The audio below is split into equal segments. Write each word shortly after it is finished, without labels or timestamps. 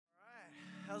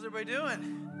How's everybody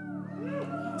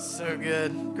doing? So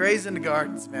good. Grays in the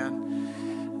Gardens, man.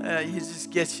 You just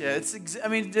get you.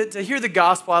 To hear the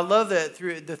gospel, I love that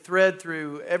through the thread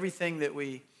through everything that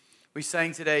we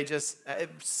sang today, just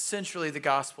essentially the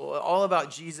gospel, all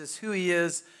about Jesus, who he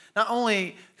is, not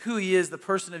only who he is, the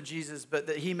person of Jesus, but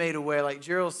that he made a way. Like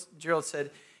Gerald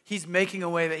said, he's making a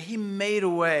way, but he made a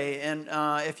way. And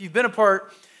if you've been a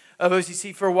part of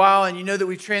OCC for a while, and you know that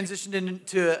we've transitioned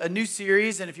into a new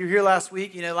series. And if you're here last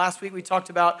week, last week we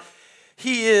talked about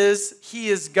He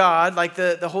is God, like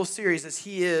the whole series is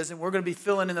He is, and we're going to be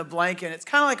filling in the blank, and it's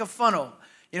kind of like a funnel.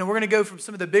 We're going to go from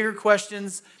some of the bigger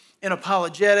questions in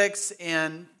apologetics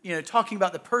and, talking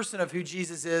about the person of who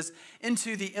Jesus is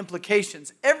into the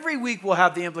implications. Every week we'll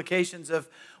have the implications of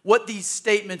what these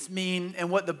statements mean and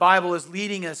what the Bible is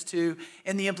leading us to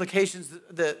and the implications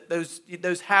that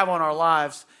those have on our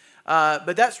lives.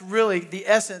 But that's really the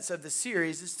essence of the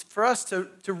series, is for us to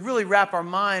really wrap our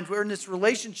mind. We're in this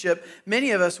relationship,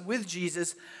 many of us, with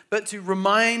Jesus, but to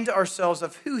remind ourselves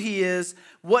of who he is,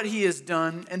 what he has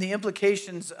done, and the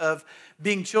implications of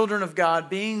being children of God,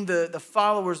 being the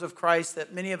followers of Christ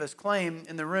that many of us claim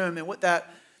in the room, and what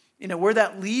that, where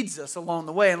that leads us along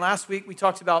the way. And last week we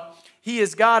talked about he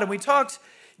is God, and we talked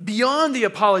beyond the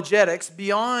apologetics,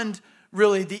 beyond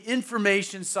really the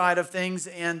information side of things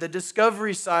and the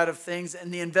discovery side of things and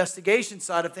the investigation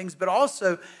side of things, but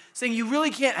also saying you really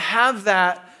can't have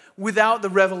that without the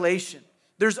revelation.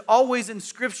 There's always in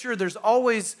Scripture, there's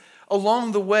always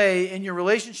along the way in your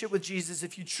relationship with Jesus,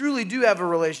 if you truly do have a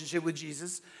relationship with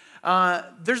Jesus,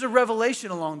 there's a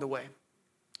revelation along the way.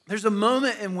 There's a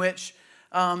moment in which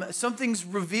something's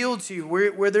revealed to you,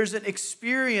 where there's an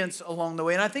experience along the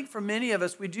way. And I think for many of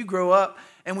us, we do grow up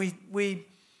and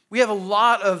we have a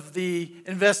lot of the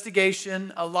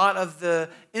investigation, a lot of the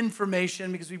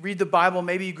information, because we read the Bible.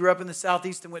 Maybe you grew up in the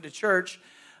Southeast and went to church.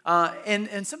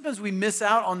 And sometimes we miss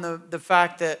out on the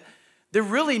fact that there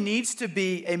really needs to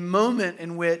be a moment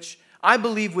in which I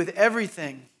believe with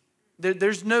everything.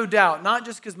 There's no doubt, not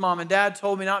just because mom and dad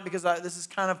told me, not because this is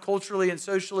kind of culturally and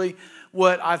socially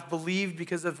what I've believed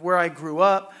because of where I grew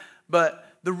up, but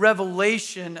the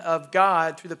revelation of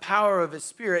God through the power of his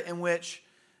Spirit in which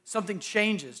something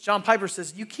changes. John Piper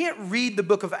says, you can't read the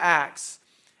book of Acts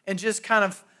and just kind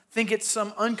of think it's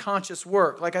some unconscious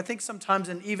work. Like I think sometimes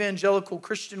in evangelical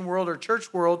Christian world or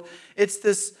church world, it's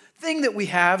this thing that we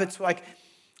have. It's like,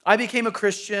 I became a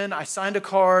Christian, I signed a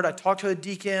card, I talked to a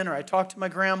deacon, or I talked to my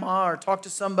grandma, or talked to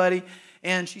somebody,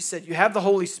 and she said, you have the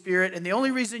Holy Spirit, and the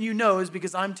only reason you know is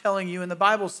because I'm telling you and the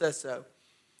Bible says so.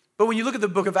 But when you look at the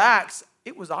book of Acts,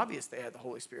 it was obvious they had the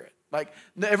Holy Spirit. Like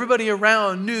everybody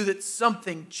around knew that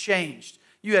something changed.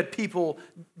 You had people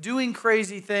doing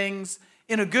crazy things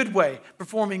in a good way,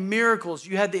 performing miracles.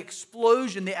 You had the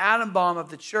explosion, the atom bomb of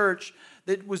the church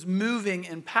that was moving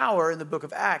in power in the book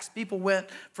of Acts. People went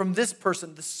from this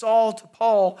person, the Saul to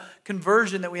Paul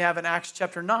conversion that we have in Acts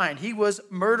chapter 9. He was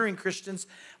murdering Christians.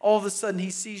 All of a sudden,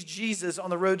 he sees Jesus on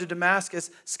the road to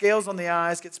Damascus, scales on the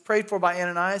eyes, gets prayed for by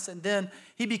Ananias, and then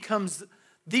he becomes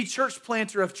the church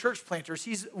planter of church planters.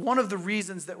 He's one of the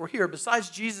reasons that we're here, besides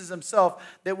Jesus himself,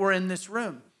 that we're in this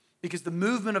room. Because the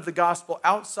movement of the gospel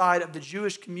outside of the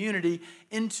Jewish community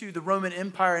into the Roman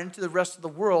Empire, into the rest of the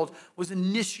world, was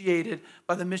initiated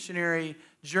by the missionary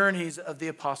journeys of the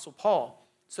Apostle Paul.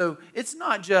 So it's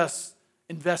not just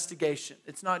investigation.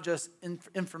 It's not just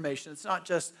information. It's not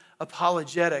just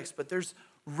apologetics, but there's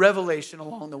revelation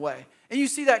along the way. And you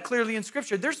see that clearly in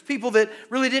Scripture. There's people that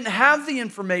really didn't have the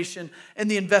information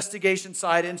and the investigation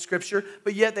side in Scripture,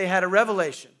 but yet they had a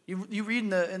revelation. You read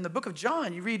in the book of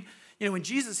John, you read, when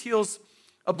Jesus heals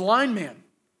a blind man,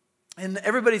 and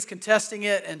everybody's contesting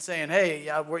it and saying,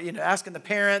 hey, we're asking the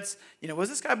parents, was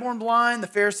this guy born blind? The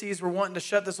Pharisees were wanting to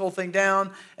shut this whole thing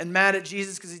down and mad at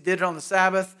Jesus because he did it on the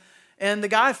Sabbath. And the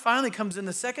guy finally comes in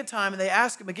the second time, and they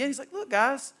ask him again. He's like, look,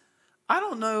 guys, I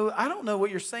don't know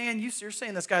what you're saying. You're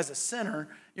saying this guy's a sinner.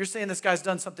 You're saying this guy's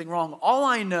done something wrong. All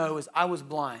I know is I was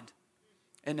blind,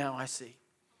 and now I see.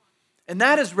 And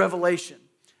that is revelation.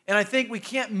 And I think we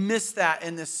can't miss that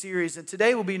in this series. And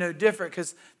today will be no different,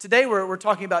 because today we're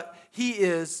talking about He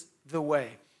is the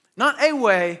way. Not a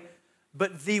way,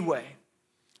 but the way.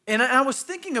 And I was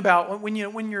thinking about when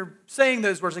you're saying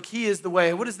those words, like He is the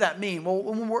way, what does that mean? Well,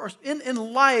 when we're in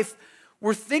life,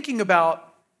 we're thinking about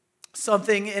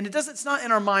something, and it's not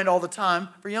in our mind all the time.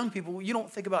 For young people, you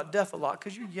don't think about death a lot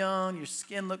because you're young, your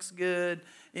skin looks good,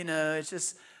 it's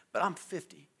just, but I'm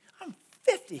 50.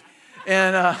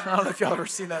 And I don't know if y'all ever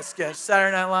seen that sketch.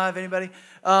 Saturday Night Live, anybody?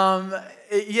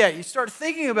 You start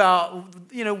thinking about,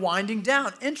 winding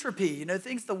down, entropy.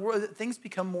 Things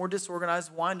become more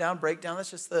disorganized, wind down, break down.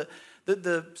 That's just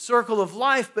the circle of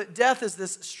life. But death is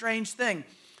this strange thing.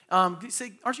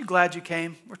 See, aren't you glad you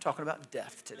came? We're talking about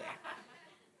death today.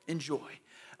 Enjoy.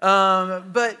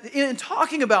 But in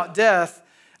talking about death,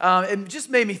 it just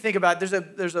made me think about, there's a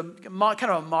kind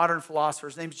of a modern philosopher.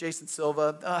 His name's Jason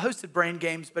Silva, hosted Brain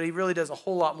Games, but he really does a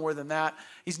whole lot more than that.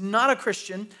 He's not a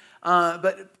Christian,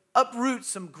 but uproots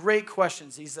some great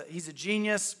questions. He's a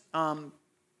genius, and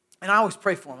I always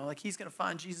pray for him. I'm like, he's going to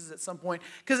find Jesus at some point,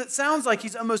 because it sounds like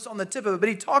he's almost on the tip of it. But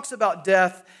he talks about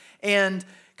death and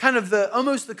kind of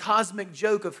almost the cosmic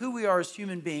joke of who we are as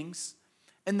human beings,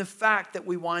 and the fact that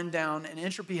we wind down and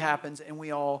entropy happens and we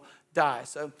all die.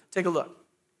 So take a look.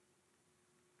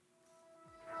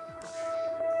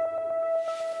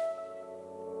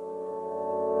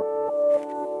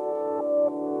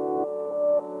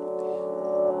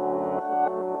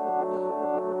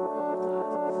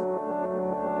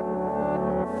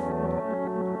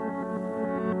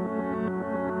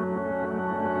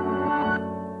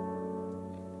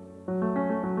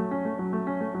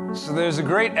 So there's a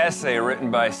great essay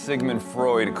written by Sigmund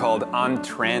Freud called On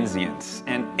Transience,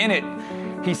 and in it,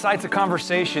 he cites a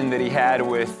conversation that he had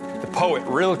with the poet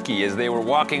Rilke as they were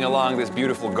walking along this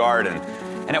beautiful garden.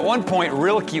 And at one point,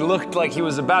 Rilke looked like he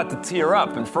was about to tear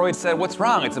up, and Freud said, "What's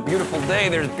wrong? It's a beautiful day,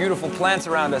 there's beautiful plants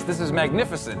around us, this is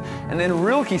magnificent." And then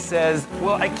Rilke says,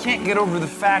 "Well, I can't get over the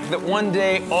fact that one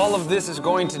day all of this is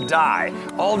going to die.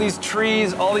 All these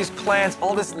trees, all these plants,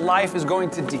 all this life is going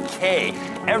to decay.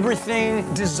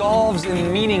 Everything dissolves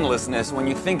in meaninglessness when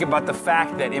you think about the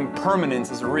fact that impermanence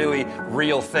is a really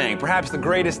real thing. Perhaps the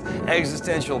greatest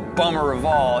existential bummer of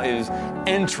all is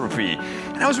entropy."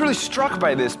 And I was really struck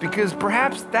by this because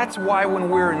perhaps that's why when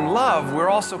we're in love, we're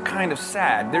also kind of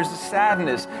sad. There's a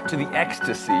sadness to the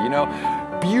ecstasy,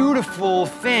 Beautiful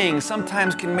things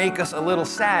sometimes can make us a little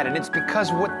sad, and it's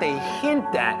because what they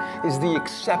hint at is the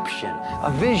exception, a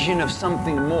vision of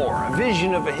something more, a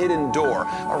vision of a hidden door,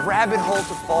 a rabbit hole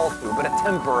to fall through, but a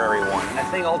temporary one. And I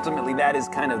think ultimately that is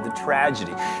kind of the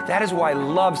tragedy. That is why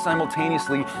love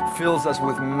simultaneously fills us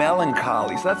with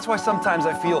melancholy. So that's why sometimes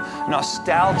I feel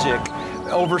nostalgic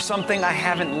over something I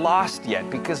haven't lost yet,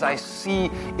 because I see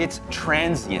its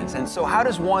transience. And so how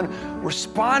does one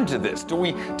respond to this? Do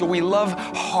we love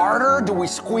harder? Do we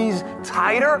squeeze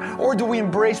tighter? Or do we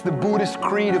embrace the Buddhist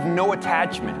creed of no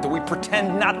attachment? Do we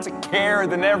pretend not to care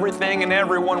that everything and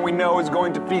everyone we know is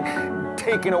going to be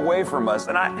taken away from us?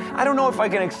 And I don't know if I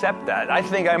can accept that. I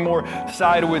think I more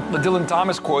side with the Dylan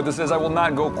Thomas quote that says, "I will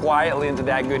not go quietly into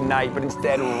that good night, but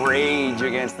instead rage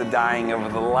against the dying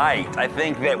of the light." I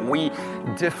think that we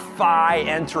defy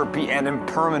entropy and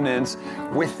impermanence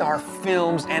with our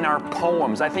films and our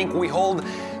poems. I think we hold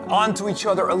onto each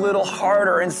other a little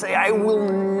harder and say, "I will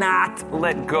not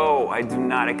let go. I do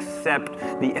not accept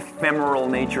the ephemeral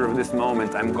nature of this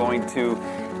moment. I'm going to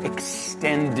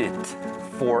extend it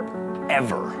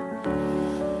forever.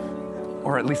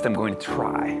 Or at least I'm going to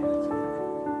try."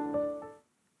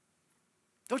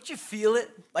 Don't you feel it?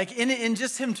 Like in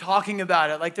just him talking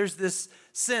about it, like there's this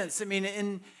sense. I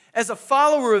mean, as a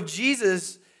follower of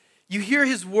Jesus, you hear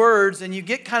his words and you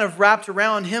get kind of wrapped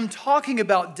around him talking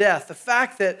about death. The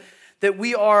fact that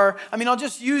we are, I'll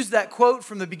just use that quote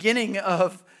from the beginning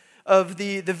of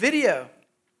the video.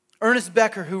 Ernest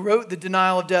Becker, who wrote The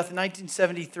Denial of Death in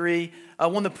 1973,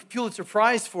 won the Pulitzer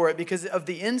Prize for it because of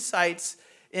the insights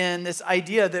in this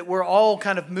idea that we're all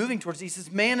kind of moving towards. He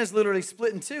says, man is literally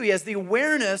split in two. He has the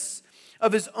awareness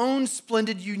of his own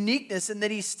splendid uniqueness, and that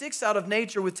he sticks out of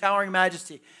nature with towering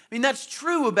majesty. That's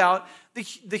true about the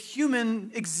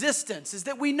human existence, is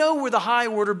that we know we're the high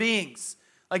order beings.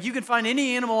 Like you can find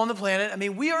any animal on the planet.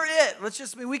 We are it.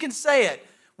 We can say it.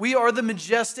 We are the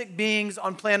majestic beings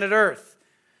on planet Earth.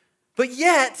 But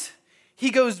yet,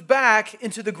 he goes back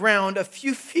into the ground a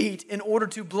few feet in order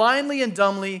to blindly and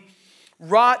dumbly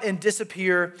rot and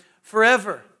disappear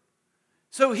forever.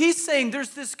 So he's saying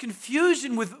there's this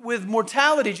confusion with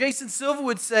mortality. Jason Silva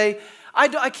would say,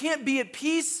 I can't be at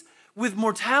peace with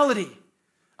mortality.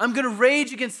 I'm going to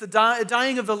rage against the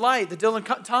dying of the light, the Dylan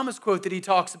Thomas quote that he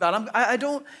talks about.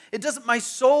 My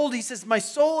soul, he says,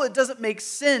 it doesn't make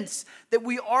sense that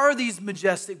we are these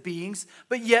majestic beings,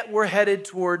 but yet we're headed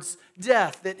towards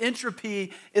death, that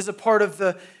entropy is a part of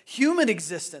the human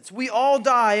existence. We all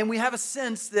die, and we have a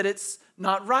sense that it's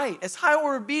not right. As high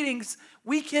order beings,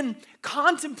 we can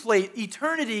contemplate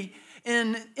eternity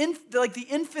in the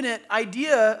infinite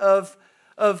idea of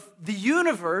the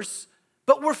universe,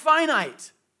 but we're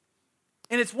finite.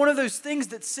 And it's one of those things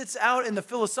that sits out in the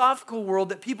philosophical world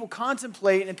that people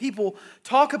contemplate and people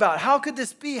talk about. How could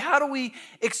this be? How do we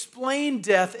explain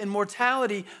death and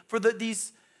mortality for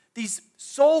these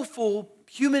soulful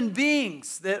human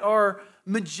beings that are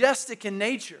majestic in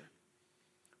nature?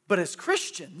 But as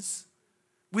Christians,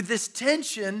 with this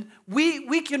tension,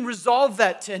 we can resolve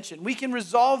that tension. We can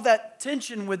resolve that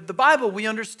tension with the Bible. We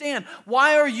understand,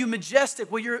 why are you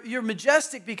majestic? Well, you're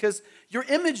majestic because you're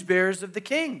image bearers of the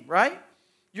King, right?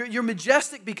 You're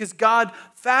majestic because God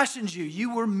fashioned you.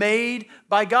 You were made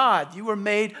by God. You were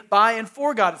made by and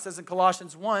for God, it says in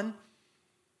Colossians 1.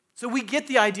 So we get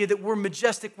the idea that we're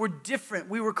majestic. We're different.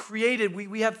 We were created.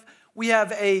 We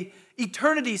have a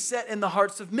eternity set in the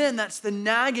hearts of men. That's the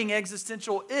nagging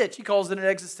existential itch. He calls it an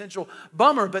existential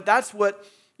bummer, but that's what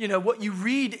you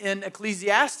read in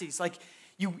Ecclesiastes. Like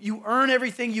you earn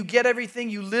everything, you get everything,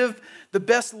 you live the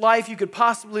best life you could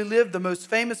possibly live. The most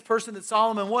famous person that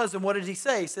Solomon was, and what did he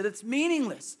say? He said it's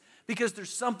meaningless because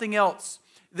there's something else,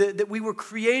 that we were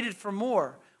created for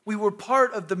more. We were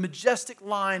part of the majestic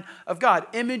line of God,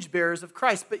 image bearers of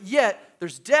Christ, but yet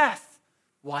there's death.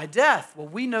 Why death? Well,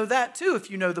 we know that too.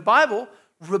 If you know the Bible,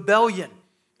 rebellion.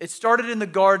 It started in the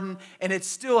garden and it's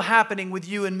still happening with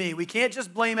you and me. We can't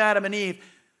just blame Adam and Eve.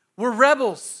 We're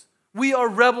rebels. We are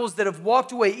rebels that have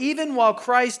walked away. Even while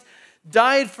Christ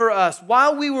died for us,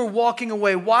 while we were walking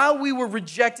away, while we were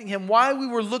rejecting him, while we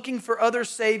were looking for other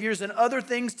saviors and other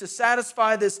things to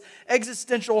satisfy this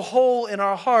existential hole in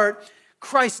our heart,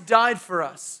 Christ died for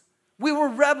us. We were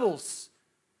rebels.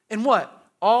 And what?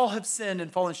 All have sinned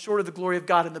and fallen short of the glory of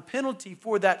God. And the penalty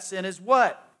for that sin is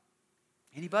what?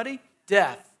 Anybody?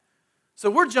 Death. So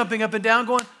we're jumping up and down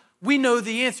going, we know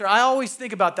the answer. I always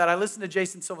think about that. I listen to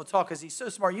Jason Silva talk because he's so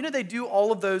smart. They do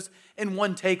all of those in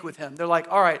one take with him. They're like,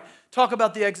 all right, talk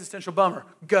about the existential bummer.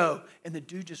 Go. And the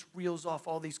dude just reels off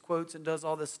all these quotes and does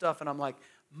all this stuff. And I'm like,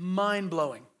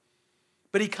 mind-blowing.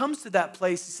 But he comes to that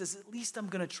place. He says, at least I'm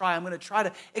going to try. I'm going to try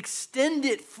to extend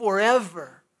it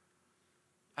forever.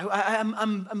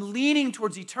 I'm leaning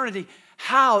towards eternity.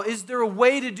 How? Is there a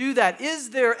way to do that?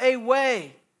 Is there a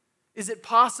way? Is it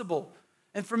possible?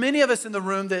 And for many of us in the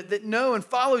room that know and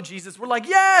follow Jesus, we're like,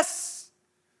 yes,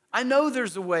 I know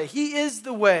there's a way. He is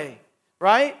the way,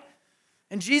 right?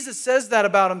 And Jesus says that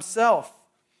about himself.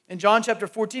 In John chapter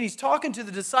 14, he's talking to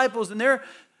the disciples, and they're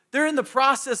in the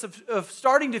process of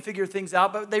starting to figure things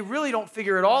out, but they really don't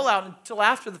figure it all out until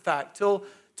after the fact, till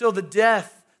the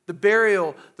death, the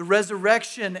burial, the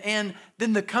resurrection, and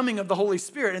then the coming of the Holy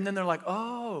Spirit. And then they're like,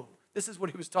 oh, this is what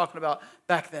he was talking about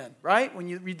back then, right? When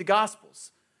you read the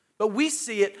Gospels. But we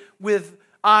see it with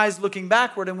eyes looking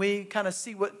backward, and we kind of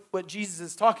see what Jesus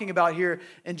is talking about here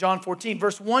in John 14.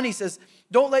 Verse 1, he says,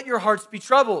 don't let your hearts be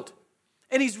troubled.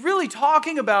 And he's really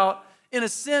talking about, in a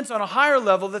sense, on a higher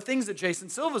level, the things that Jason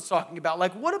Silva's talking about.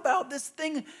 Like, what about this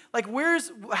thing? Like,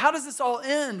 how does this all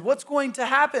end? What's going to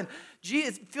happen?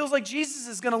 It feels like Jesus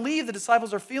is going to leave. The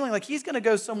disciples are feeling like he's going to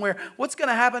go somewhere. What's going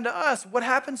to happen to us? What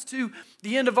happens to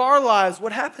the end of our lives?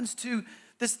 What happens to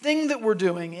this thing that we're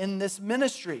doing in this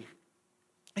ministry?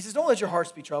 He says, don't let your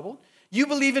hearts be troubled. You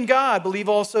believe in God, believe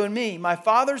also in me. My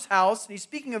Father's house, and he's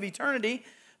speaking of eternity,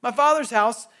 my Father's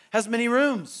house has many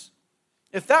rooms.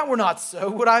 If that were not so,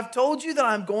 would I have told you that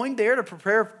I'm going there to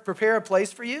prepare a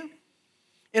place for you?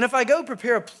 And if I go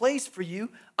prepare a place for you,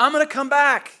 I'm going to come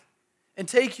back and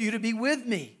take you to be with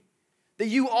me, that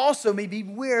you also may be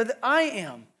where that I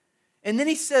am. And then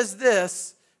he says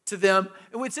this to them.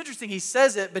 And it's interesting, he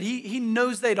says it, but he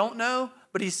knows they don't know,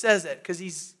 but he says it because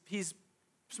he's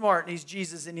smart and he's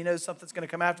Jesus and he knows something's going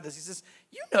to come after this. He says,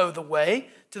 you know the way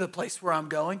to the place where I'm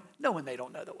going, knowing they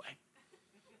don't know the way.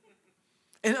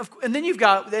 And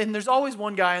then there's always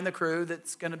one guy in the crew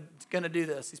that's gonna do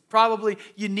this. He's probably,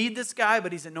 you need this guy,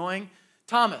 but he's annoying.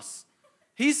 Thomas.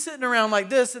 He's sitting around like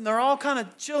this, and they're all kind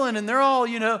of chilling, and they're all,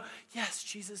 yes,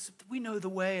 Jesus, we know the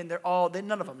way, and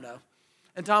none of them know.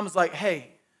 And Thomas is like,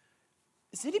 hey,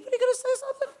 is anybody gonna say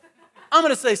something? I'm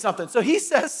gonna say something. So he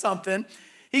says something.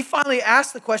 He finally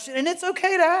asks the question, and it's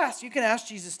okay to ask. You can ask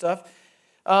Jesus stuff.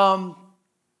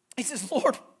 He says,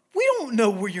 Lord, we don't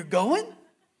know where you're going.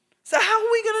 So how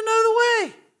are we going to know the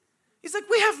way? He's like,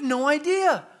 we have no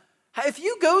idea. If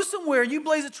you go somewhere and you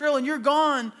blaze a trail and you're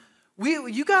gone,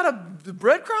 you got the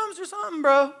breadcrumbs or something,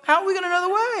 bro. How are we going to know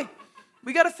the way?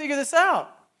 We got to figure this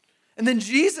out. And then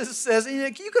Jesus says,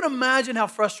 you can imagine how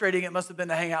frustrating it must have been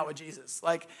to hang out with Jesus.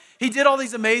 Like, he did all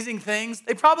these amazing things.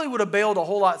 They probably would have bailed a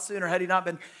whole lot sooner had he not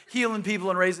been healing people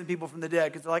and raising people from the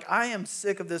dead. Because they're like, I am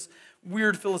sick of this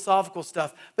weird philosophical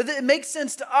stuff. But it makes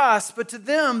sense to us. But to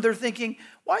them, they're thinking,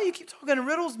 why do you keep talking in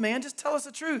riddles, man? Just tell us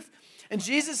the truth. And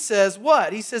Jesus says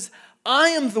what? He says, I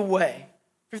am the way,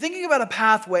 If you're thinking about a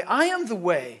pathway, I am the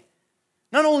way.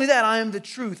 Not only that, I am the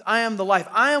truth. I am the life.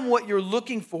 I am what you're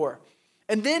looking for.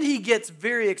 And then he gets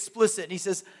very explicit. And he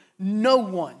says, no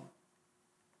one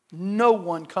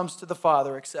comes to the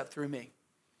Father except through me.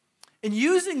 And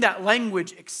using that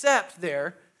language, except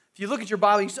there, if you look at your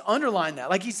Bible, you just underline that.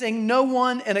 Like he's saying no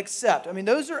one and except. I mean,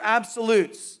 those are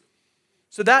absolutes.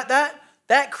 So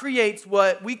that creates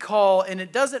what we call, and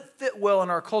it doesn't fit well in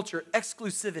our culture,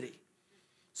 exclusivity.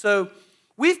 So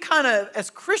we've kind of, as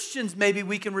Christians, maybe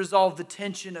we can resolve the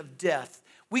tension of death.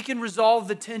 We can resolve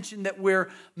the tension that we're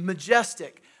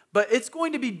majestic. But it's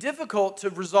going to be difficult to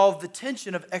resolve the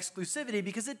tension of exclusivity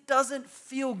because it doesn't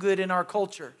feel good in our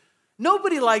culture.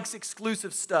 Nobody likes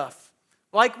exclusive stuff.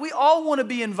 Like we all want to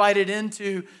be invited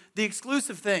into the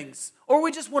exclusive things. Or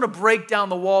we just want to break down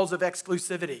the walls of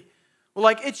exclusivity. Well,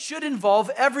 like it should involve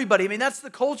everybody. I mean, that's the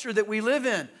culture that we live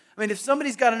in. I mean, if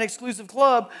somebody's got an exclusive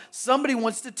club, somebody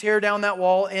wants to tear down that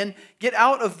wall and get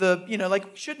out of the, like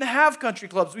we shouldn't have country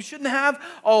clubs. We shouldn't have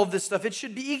all of this stuff. It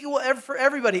should be equal for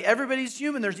everybody. Everybody's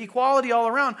human. There's equality all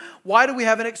around. Why do we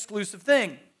have an exclusive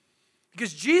thing?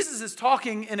 Because Jesus is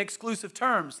talking in exclusive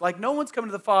terms. Like no one's coming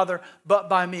to the Father but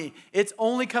by me. It's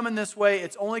only coming this way.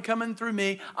 It's only coming through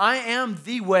me. I am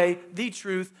the way, the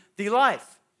truth, the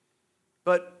life.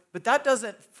 But that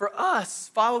doesn't, for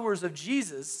us, followers of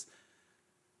Jesus,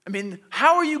 I mean,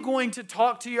 how are you going to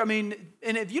talk to your, and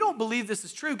if you don't believe this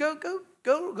is true, go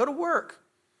to work.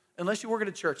 Unless you work at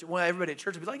a church. Well, everybody at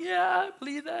church will be like, yeah, I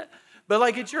believe that. But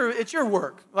like it's your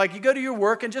work. Like you go to your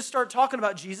work and just start talking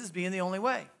about Jesus being the only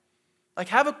way. Like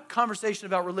have a conversation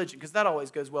about religion, because that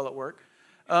always goes well at work.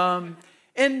 And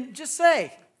just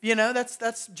say,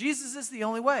 that's Jesus is the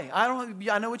only way.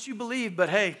 I know what you believe, but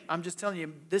hey, I'm just telling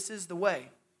you, this is the way.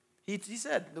 He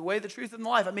said, the way, the truth, and the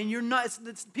life. I mean, you're not,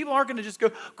 people aren't going to just go,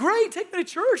 great, take me to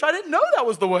church. I didn't know that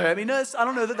was the way. I mean, I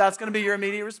don't know that that's going to be your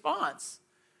immediate response.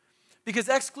 Because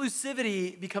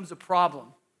exclusivity becomes a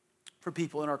problem for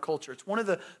people in our culture. It's one of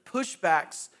the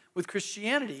pushbacks with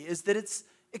Christianity is that it's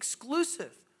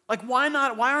exclusive. Like, why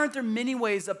not? Why aren't there many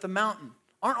ways up the mountain?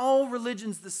 Aren't all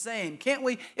religions the same? Can't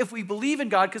we, if we believe in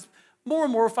God, because more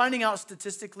and more we're finding out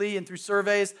statistically and through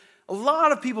surveys, a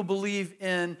lot of people believe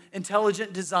in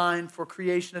intelligent design for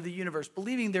creation of the universe,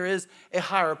 believing there is a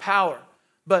higher power.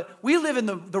 But we live in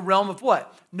the realm of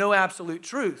what? No absolute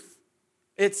truth.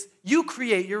 It's you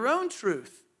create your own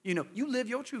truth. You live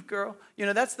your truth, girl.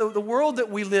 That's the world that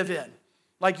we live in.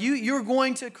 Like you're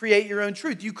going to create your own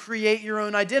truth. You create your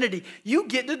own identity. You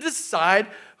get to decide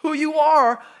who you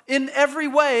are in every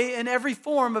way, in every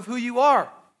form of who you are.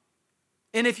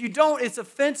 And if you don't, it's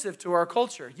offensive to our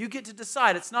culture. You get to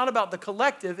decide. It's not about the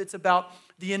collective, it's about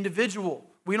the individual.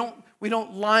 We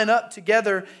don't line up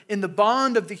together in the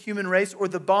bond of the human race or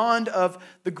the bond of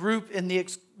the group in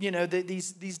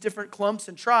these different clumps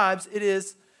and tribes. It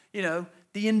is, the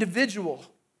individual.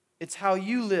 It's how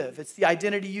you live. It's the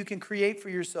identity you can create for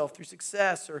yourself through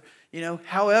success or,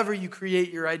 however you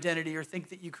create your identity or think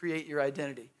that you create your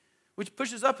identity, which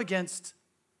pushes up against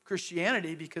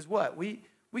Christianity because what?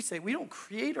 We say we don't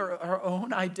create our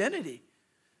own identity.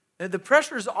 The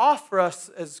pressure is off for us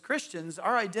as Christians.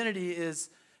 Our identity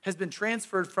has been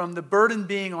transferred from the burden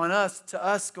being on us to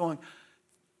us going,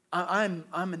 I'm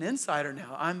an insider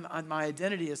now. My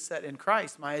identity is set in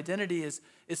Christ. My identity is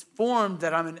formed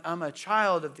that I'm a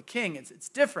child of the King. It's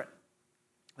different.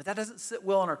 But that doesn't sit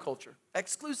well in our culture.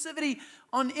 Exclusivity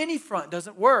on any front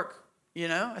doesn't work.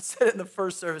 I said it in the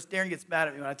first service. Darren gets mad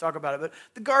at me when I talk about it. But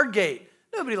the guard gate.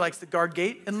 Nobody likes the guard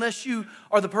gate unless you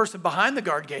are the person behind the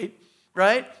guard gate,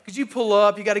 right? Because you pull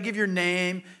up, you got to give your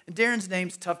name. And Darren's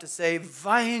name's tough to say.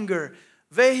 Veihinger.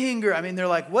 I mean, they're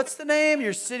like, what's the name?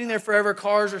 You're sitting there forever.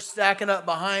 Cars are stacking up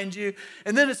behind you.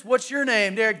 And then it's, what's your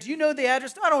name? Derek, do you know the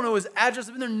address? I don't know his address.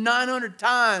 I've been there 900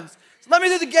 times. So let me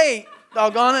through the gate.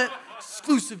 Doggone it.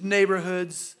 Exclusive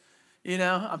neighborhoods.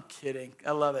 I'm kidding.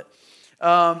 I love it.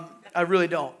 I really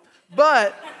don't.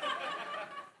 But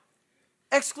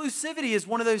exclusivity is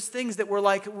one of those things that we're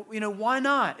like, why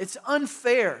not? It's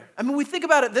unfair. I mean, we think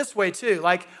about it this way too.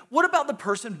 Like, what about the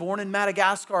person born in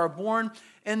Madagascar or born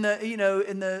in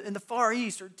the Far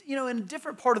East or, in a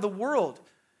different part of the world?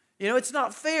 It's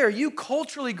not fair. You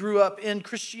culturally grew up in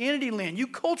Christianity land. You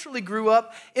culturally grew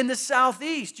up in the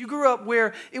Southeast. You grew up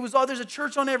where it was there's a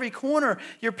church on every corner.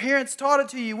 Your parents taught it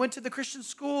to you. You went to the Christian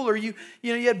school, or you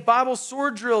had Bible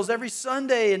sword drills every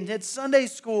Sunday and had Sunday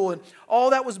school, and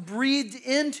all that was breathed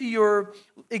into your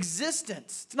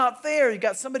existence. It's not fair. You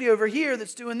got somebody over here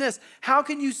that's doing this. How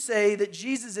can you say that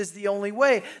Jesus is the only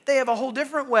way? They have a whole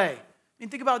different way. I mean,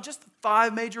 think about just the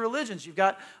 5 major religions. You've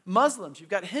got Muslims, you've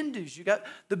got Hindus, you've got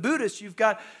the Buddhists, you've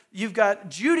got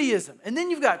Judaism, and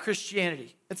then you've got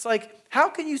Christianity. It's like, how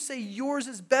can you say yours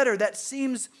is better? That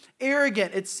seems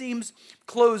arrogant. It seems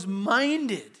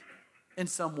closed-minded in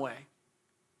some way.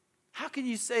 How can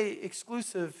you say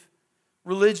exclusive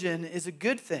religion is a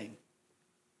good thing?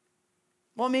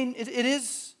 Well, I mean, it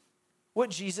is what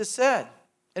Jesus said.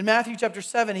 In Matthew chapter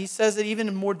 7, he says it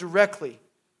even more directly,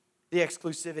 the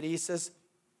exclusivity. He says,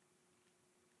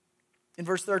 in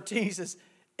verse 13, he says,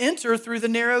 enter through the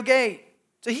narrow gate.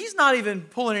 So he's not even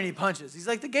pulling any punches. He's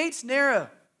like, the gate's narrow.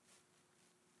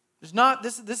 This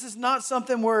is not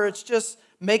something where it's just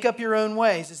make up your own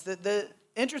way. He says that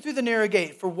enter through the narrow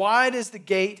gate, for wide is the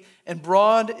gate and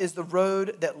broad is the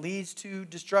road that leads to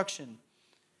destruction.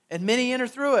 And many enter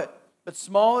through it, but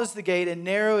small is the gate and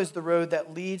narrow is the road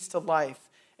that leads to life,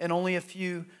 and only a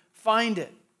few find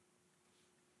it.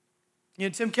 You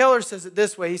know, Tim Keller says it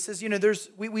this way. He says,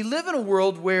 we live in a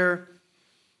world where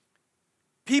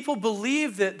people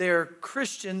believe that they're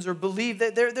Christians or believe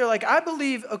that they're like, I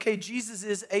believe, okay, Jesus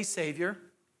is a Savior.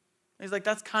 He's like,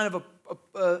 that's kind of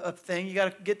a thing. You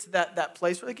got to get to that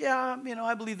place where like, yeah,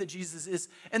 I believe that Jesus is.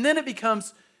 And then it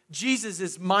becomes, Jesus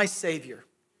is my Savior.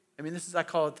 I mean, I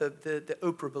call it the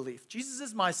Oprah belief. Jesus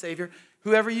is my Savior.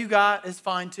 Whoever you got is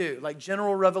fine too. Like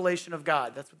general revelation of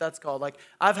God. That's what that's called. Like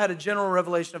I've had a general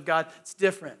revelation of God. It's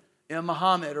different.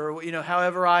 Muhammad or,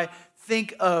 however I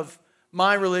think of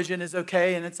my religion is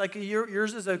okay. And it's like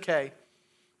yours is okay.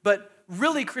 But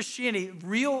really Christianity,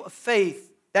 real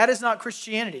faith, that is not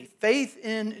Christianity. Faith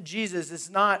in Jesus is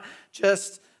not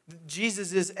just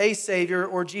Jesus is a Savior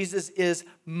or Jesus is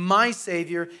my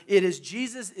Savior. It is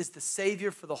Jesus is the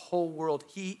Savior for the whole world.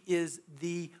 He is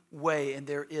the way and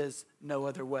there is no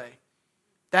other way.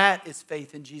 That is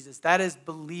faith in Jesus. That is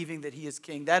believing that He is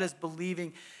King. That is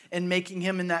believing and making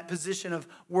Him in that position of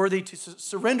worthy to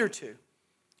surrender to.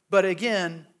 But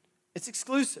again, it's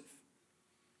exclusive.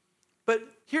 But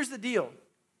here's the deal.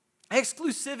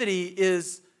 Exclusivity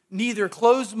is neither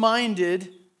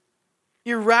closed-minded,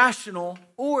 irrational,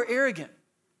 or arrogant.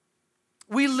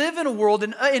 We live in a world,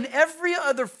 in every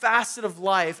other facet of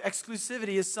life,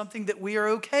 exclusivity is something that we are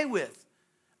okay with,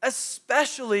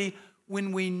 especially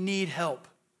when we need help.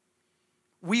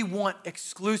 We want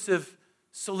exclusive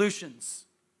solutions.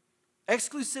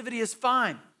 Exclusivity is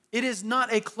fine. It is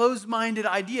not a closed-minded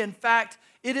idea. In fact,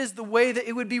 it is the way that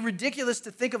it would be ridiculous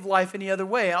to think of life any other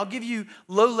way. I'll give you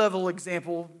a low-level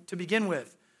example to begin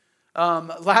with. I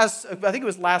think it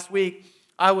was last week,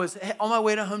 I was on my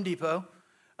way to Home Depot,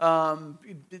 trying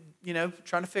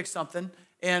to fix something.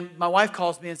 And my wife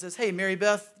calls me and says, hey, Mary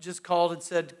Beth just called and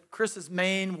said Chris's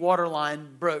main water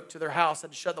line broke to their house.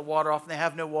 Had to shut the water off and they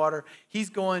have no water. He's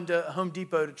going to Home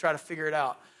Depot to try to figure it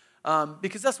out.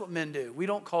 Because that's what men do. We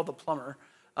don't call the plumber.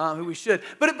 Who we should.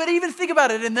 But even think about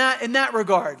it in that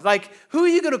regard. Like, who are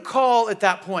you going to call at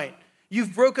that point?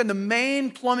 You've broken the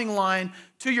main plumbing line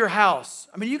to your house.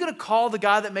 I mean, you're going to call the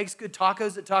guy that makes good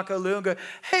tacos at Taco Lou and go,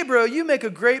 hey, bro, you make a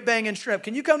great banging shrimp.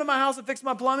 Can you come to my house and fix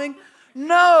my plumbing?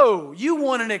 No, you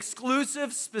want an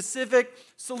exclusive, specific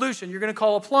solution. You're going to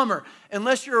call a plumber.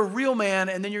 Unless you're a real man,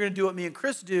 and then you're going to do what me and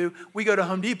Chris do, we go to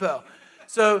Home Depot.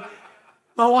 So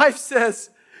my wife says,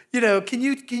 can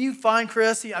you find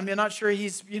Chris? I'm not sure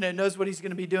he's, knows what he's going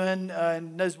to be doing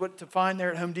and knows what to find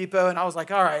there at Home Depot. And I was like,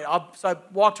 all right. So I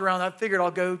walked around. I figured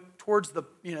I'll go towards the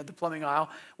plumbing aisle.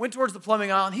 Went towards the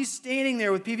plumbing aisle, and he's standing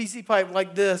there with PVC pipe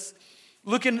like this,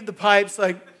 looking at the pipes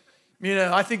like,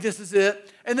 I think this is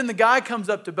it. And then the guy comes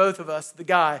up to both of us, the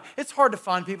guy. It's hard to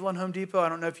find people in Home Depot. I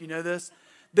don't know if you know this.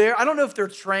 I don't know if they're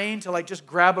trained to just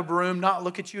grab a broom, not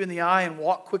look at you in the eye, and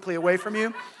walk quickly away from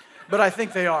you. But I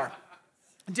think they are.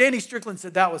 Danny Strickland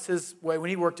said that was his way when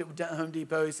he worked at Home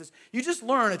Depot. He says, you just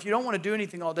learn if you don't want to do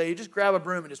anything all day, you just grab a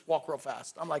broom and just walk real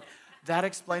fast. I'm like, that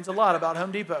explains a lot about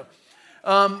Home Depot.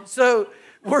 So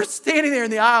we're standing there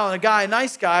in the aisle, and a guy, a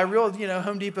nice guy, real,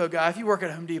 Home Depot guy. If you work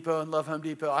at Home Depot and love Home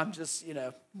Depot, I'm just,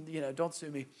 don't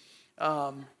sue me.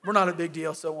 We're not a big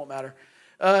deal, so it won't matter.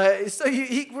 So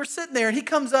we're sitting there, and he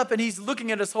comes up, and he's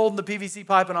looking at us holding the PVC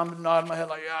pipe, and I'm nodding my head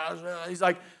like,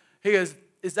 yeah. He goes,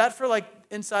 is that for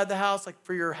inside the house,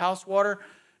 for your house water?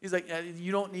 He's like,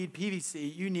 you don't need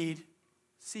PVC, you need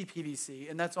CPVC,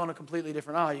 and that's on a completely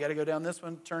different aisle. You got to go down this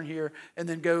one, turn here, and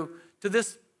then go to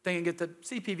this thing and get the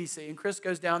CPVC. And Chris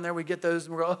goes down there, we get those,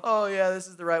 and we go, oh yeah, this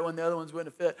is the right one. The other ones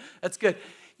wouldn't fit. That's good.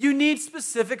 You need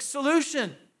specific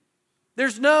solution.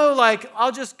 There's no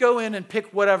I'll just go in and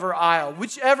pick whatever aisle,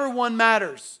 whichever one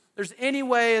matters. There's any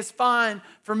way is fine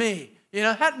for me. You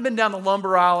know, hadn't been down the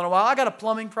lumber aisle in a while. I got a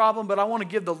plumbing problem, but I want to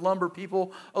give the lumber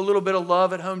people a little bit of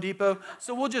love at Home Depot,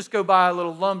 so we'll just go buy a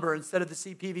little lumber instead of the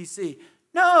CPVC.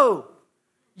 No,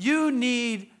 you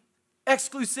need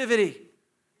exclusivity,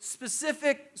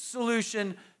 specific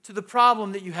solution to the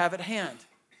problem that you have at hand.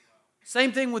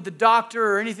 Same thing with the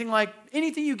doctor or anything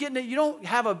you get in. You don't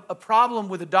have a problem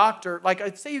with a doctor. Like,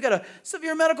 I'd say you got a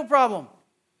severe medical problem.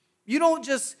 You don't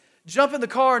just jump in the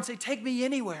car and say, take me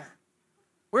anywhere.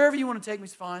 Wherever you want to take me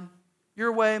is fine.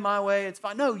 Your way, my way, it's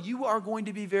fine. No, you are going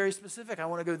to be very specific. I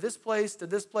want to go this place to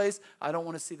this place. I don't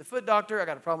want to see the foot doctor. I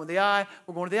got a problem with the eye.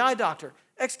 We're going to the eye doctor.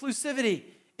 Exclusivity.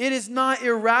 It is not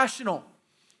irrational.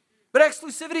 But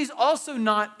exclusivity is also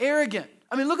not arrogant.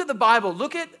 I mean, look at the Bible.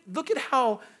 Look at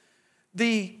how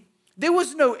there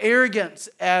was no arrogance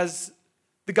as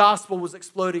the gospel was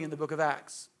exploding in the book of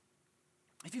Acts.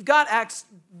 If you've got Acts,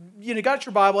 got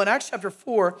your Bible, in Acts chapter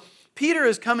 4, Peter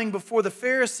is coming before the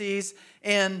Pharisees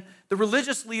and the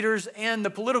religious leaders and the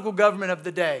political government of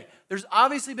the day. There's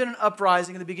obviously been an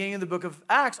uprising in the beginning of the book of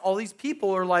Acts. All these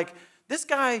people are like, this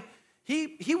guy,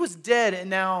 he was dead and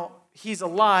now he's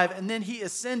alive, and then he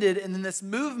ascended, and then this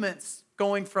movement's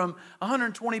going from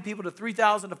 120 people to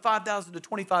 3,000 to 5,000 to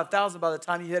 25,000 by the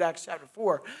time you hit Acts chapter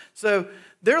 4. So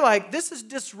they're like, this is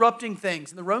disrupting things.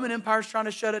 And the Roman Empire's trying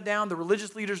to shut it down. The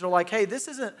religious leaders are like, hey, this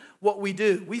isn't what we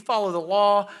do. We follow the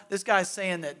law. This guy's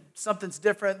saying that something's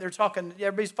different. They're talking,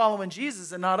 everybody's following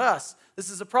Jesus and not us. This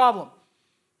is a problem.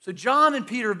 So John and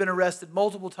Peter have been arrested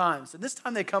multiple times. And this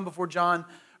time they come before John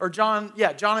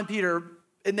and Peter,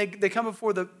 and they come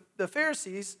before the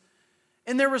Pharisees.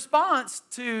 And their response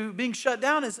to being shut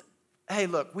down is, hey,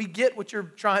 look, we get what you're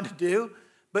trying to do,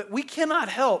 but we cannot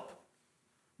help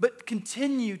but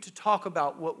continue to talk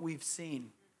about what we've seen.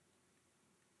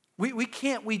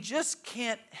 We just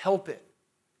can't help it.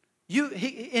 He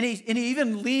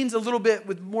even leans a little bit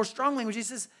with more strong language. He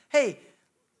says, hey,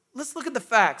 let's look at the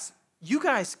facts. You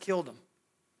guys killed him.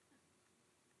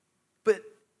 But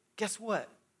guess what?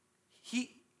 He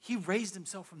raised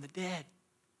himself from the dead.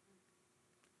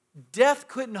 Death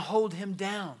couldn't hold him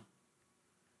down.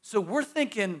 So we're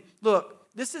thinking, look,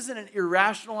 this isn't an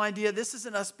irrational idea. This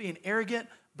isn't us being arrogant,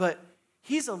 but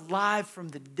he's alive from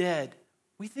the dead.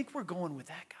 We think we're going with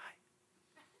that guy.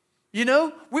 You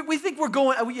know, we think we're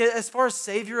going, as far as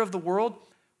Savior of the world,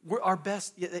 we're our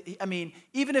best. I mean,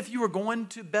 even if you were going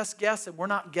to best guess, and we're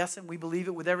not guessing, we believe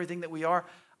it with everything that we are,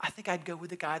 I think I'd go with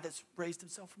the guy that's raised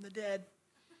himself from the dead.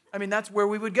 I mean, that's where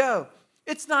we would go.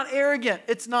 It's not arrogant.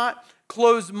 It's not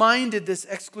closed-minded, this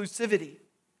exclusivity.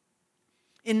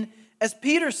 As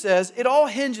Peter says, it all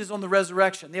hinges on the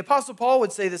resurrection. The Apostle Paul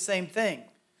would say the same thing.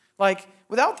 Like,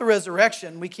 without the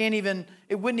resurrection,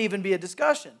 it wouldn't even be a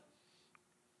discussion.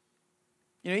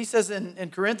 You know, he says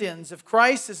in Corinthians, if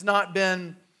Christ has not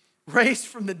been raised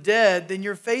from the dead, then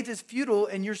your faith is futile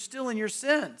and you're still in your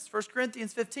sins. 1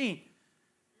 Corinthians 15.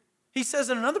 He says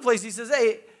in another place, he says,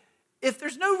 hey, if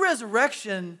there's no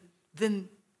resurrection, then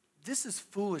this is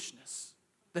foolishness.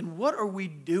 Then what are we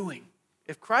doing?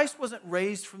 If Christ wasn't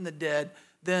raised from the dead,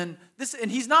 then this, and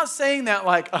he's not saying that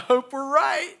like, I hope we're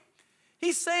right.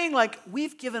 He's saying like,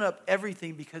 we've given up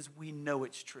everything because we know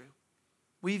it's true.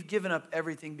 We've given up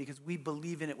everything because we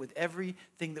believe in it with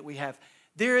everything that we have.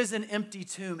 There is an empty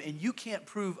tomb, and you can't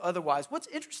prove otherwise. What's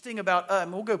interesting about,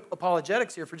 and we'll go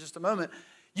apologetics here for just a moment,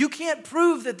 you can't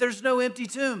prove that there's no empty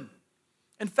tomb.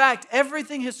 In fact,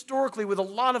 everything historically with a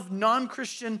lot of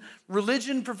non-Christian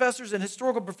religion professors and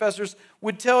historical professors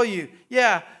would tell you,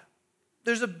 yeah,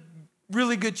 there's a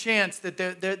really good chance that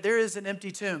there is an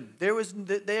empty tomb.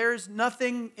 There's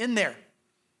nothing in there.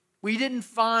 We didn't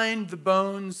find the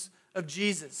bones of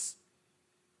Jesus.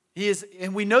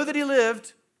 And we know that he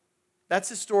lived. That's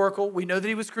historical. We know that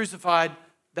he was crucified.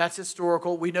 That's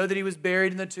historical. We know that he was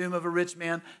buried in the tomb of a rich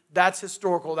man. That's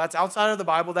historical. That's outside of the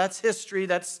Bible. That's history.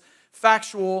 That's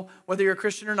factual, whether you're a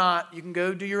Christian or not. You can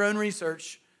go do your own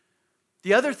research.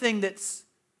 The other thing that's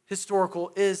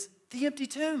historical is the empty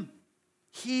tomb.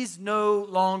 He's no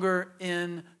longer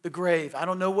in the grave. I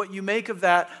don't know what you make of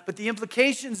that, but the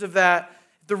implications of that,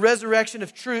 the resurrection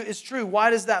is true. Why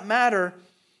does that matter?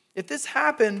 If this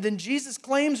happened, then Jesus'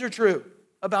 claims are true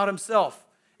about himself.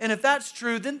 And if that's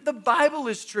true, then the Bible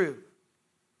is true.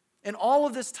 And all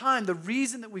of this time, the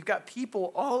reason that we've got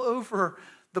people all over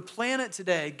the planet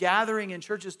today gathering in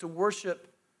churches to worship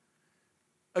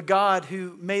a God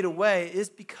who made a way is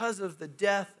because of the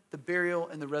death, the burial,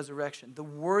 and the resurrection. The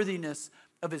worthiness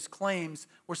of his claims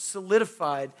were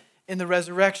solidified in the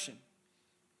resurrection.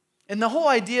 And the whole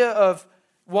idea of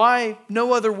why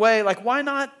no other way, like why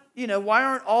not, why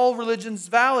aren't all religions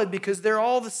valid? Because they're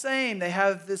all the same. They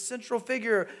have this central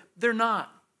figure. They're not.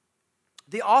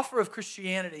 The offer of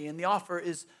Christianity and the offer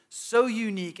is so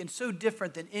unique and so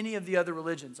different than any of the other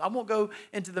religions. I won't go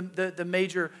into the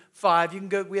major five. You can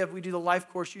go. We do the life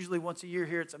course usually once a year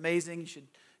here. It's amazing. You should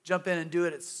jump in and do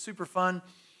it. It's super fun.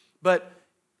 But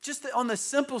just on the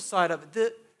simple side of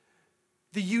it,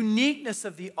 the uniqueness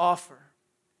of the offer,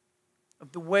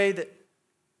 of the way that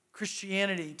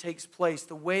Christianity takes place,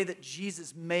 the way that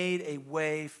Jesus made a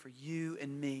way for you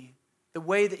and me, the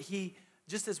way that he,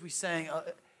 just as we sang,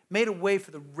 made a way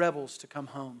for the rebels to come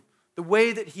home. The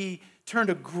way that he turned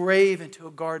a grave into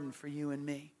a garden for you and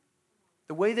me.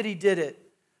 The way that he did it.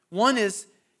 One is,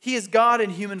 he is God in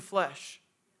human flesh.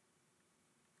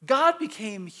 God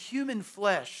became human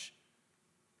flesh.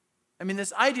 I mean,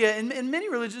 this idea, in many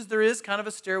religions, there is kind of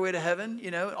a stairway to heaven.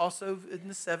 You know, also in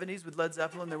the 70s with Led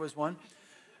Zeppelin, there was one.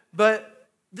 But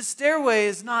the stairway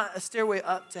is not a stairway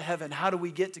up to heaven. How do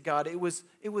we get to God? It was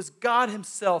God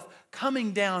himself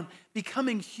coming down,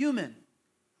 becoming human,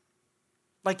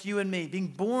 like you and me, being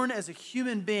born as a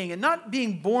human being, and not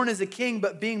being born as a king,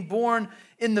 but being born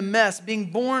in the mess,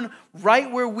 being born right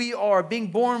where we are,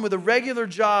 being born with a regular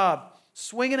job,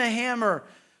 swinging a hammer,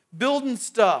 building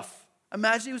stuff.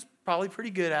 Imagine he was probably pretty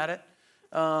good at it.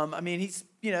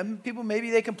 People, maybe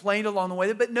they complained along the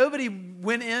way, but nobody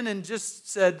went in and just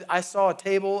said, I saw a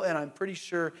table and I'm pretty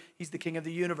sure he's the king of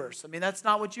the universe. I mean, that's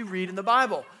not what you read in the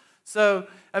Bible. So,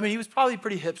 he was probably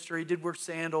pretty hipster. He did wear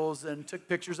sandals and took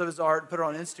pictures of his art and put it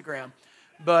on Instagram.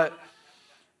 But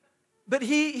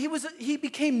he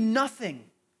became nothing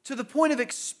to the point of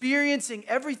experiencing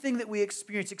everything that we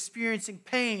experience, experiencing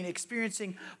pain,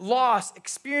 experiencing loss,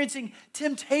 experiencing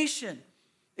temptation,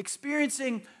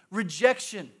 experiencing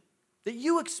rejection that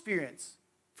you experience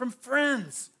from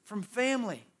friends, from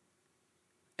family,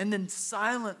 and then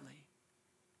silently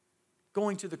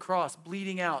going to the cross,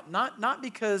 bleeding out, not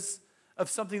because of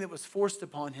something that was forced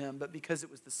upon him, but because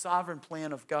it was the sovereign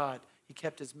plan of God. He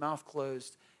kept his mouth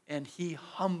closed, and he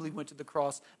humbly went to the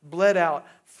cross, bled out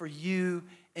for you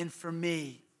and for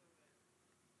me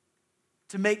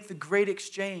to make the great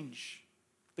exchange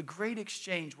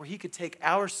where he could take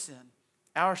our sin,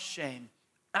 our shame,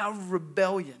 our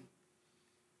rebellion,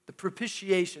 the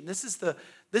propitiation. This is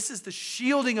the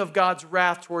shielding of God's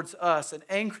wrath towards us, an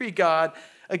angry God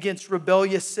against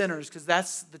rebellious sinners, because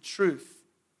that's the truth.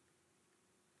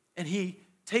 And he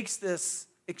takes this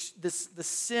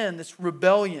sin, this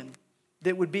rebellion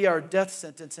that would be our death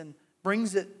sentence, and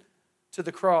brings it to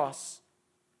the cross,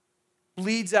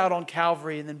 bleeds out on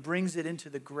Calvary, and then brings it into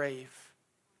the grave.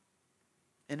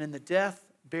 And in the death,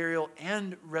 burial,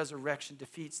 and resurrection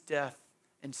defeats death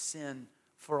and sin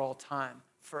for all time,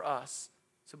 for us.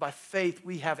 So by faith,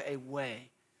 we have a way.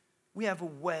 We have a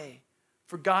way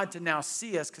for God to now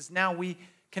see us, because now we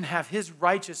can have his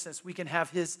righteousness. We can have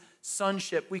his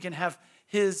sonship. We can have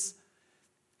his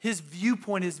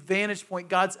viewpoint, his vantage point,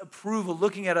 God's approval,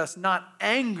 looking at us, not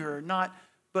anger,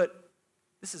 but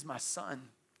this is my son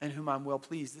in whom I'm well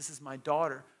pleased. This is my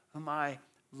daughter whom I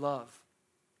love.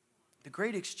 The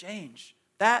great exchange.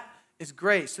 That is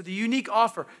grace. So the unique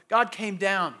offer, God came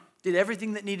down, did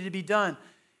everything that needed to be done.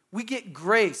 We get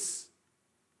grace.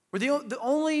 We're the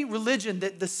only religion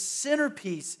that the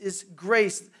centerpiece is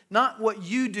grace, not what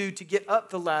you do to get up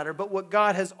the ladder, but what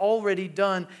God has already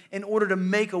done in order to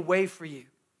make a way for you.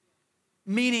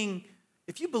 Meaning,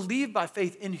 if you believe by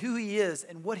faith in who he is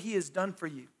and what he has done for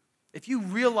you, if you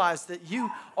realize that you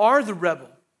are the rebel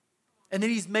and that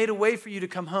he's made a way for you to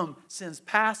come home, sins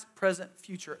past, present,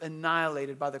 future,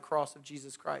 annihilated by the cross of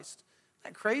Jesus Christ.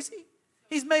 Isn't that crazy?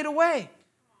 He's made a way.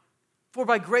 For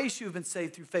by grace you have been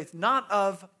saved through faith, not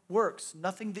of works,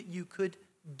 nothing that you could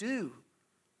do.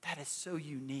 That is so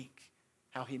unique,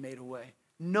 how he made a way.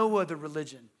 No other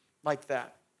religion like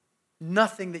that.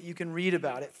 Nothing that you can read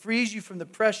about. It frees you from the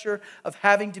pressure of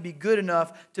having to be good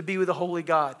enough to be with a holy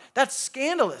God. That's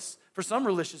scandalous for some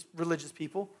religious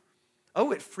people.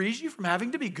 Oh, it frees you from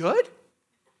having to be good?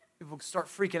 People start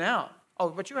freaking out. Oh,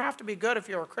 but you have to be good if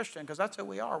you're a Christian, because that's who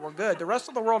we are. We're good. The rest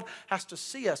of the world has to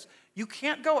see us. You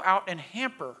can't go out and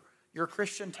hamper your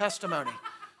Christian testimony.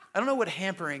 I don't know what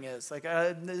hampering is.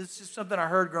 It's just something I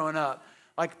heard growing up.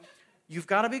 Like, you've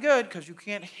got to be good because you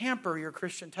can't hamper your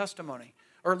Christian testimony.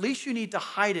 Or at least you need to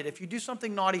hide it. If you do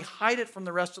something naughty, hide it from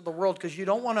the rest of the world, because you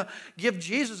don't want to give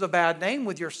Jesus a bad name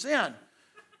with your sin.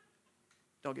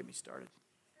 Don't get me started.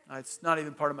 It's not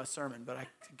even part of my sermon, but I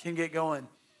can get going.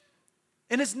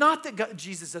 And it's not that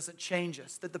Jesus doesn't change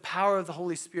us, that the power of the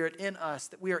Holy Spirit in us,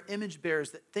 that we are image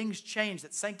bearers, that things change,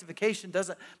 that sanctification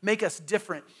doesn't make us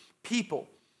different people.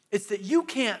 It's that you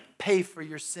can't pay for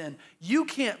your sin. You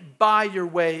can't buy your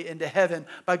way into heaven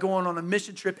by going on a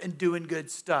mission trip and doing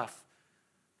good stuff.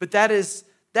 But that is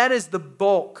the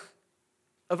bulk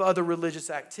of other religious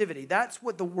activity. That's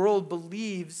what the world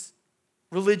believes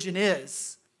religion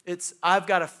is. It's, I've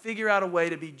got to figure out a way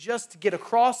to get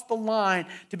across the line,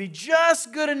 to be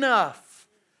just good enough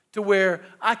to where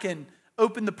I can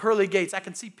open the pearly gates. I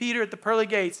can see Peter at the pearly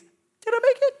gates. Did I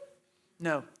make it?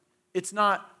 No, it's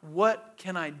not what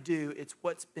can I do, it's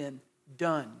what's been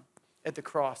done at the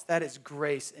cross. That is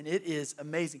grace, and it is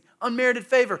amazing. Unmerited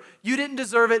favor. You didn't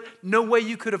deserve it. No way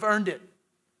you could have earned it.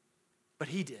 But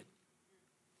he did.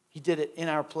 He did it in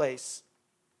our place.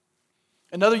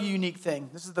 Another unique thing.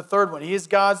 This is the third one. He is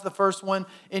God's the first one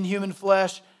in human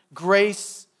flesh.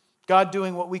 Grace, God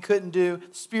doing what we couldn't do.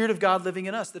 The Spirit of God living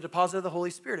in us, the deposit of the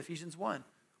Holy Spirit, Ephesians 1.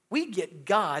 We get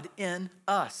God in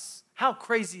us. How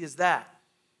crazy is that?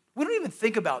 We don't even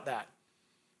think about that.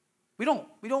 We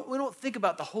don't think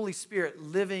about the Holy Spirit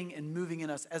living and moving in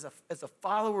us as a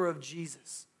follower of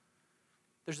Jesus.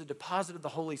 There's a deposit of the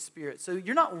Holy Spirit. So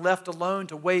you're not left alone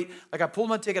to wait, like I pulled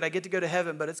my ticket, I get to go to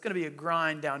heaven, but it's going to be a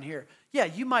grind down here. Yeah,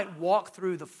 you might walk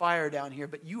through the fire down here,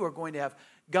 but you are going to have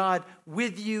God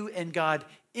with you and God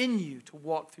in you to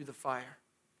walk through the fire.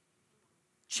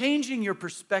 Changing your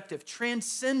perspective,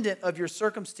 transcendent of your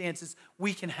circumstances,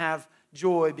 we can have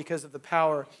joy because of the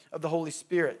power of the Holy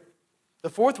Spirit. The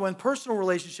fourth one, personal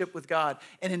relationship with God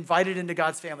and invited into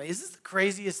God's family. Is this the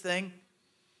craziest thing?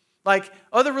 Like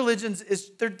other religions,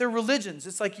 they're religions.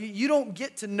 It's like you don't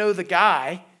get to know the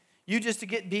guy. You just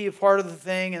be a part of the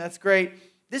thing, and that's great.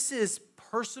 This is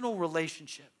personal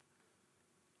relationship.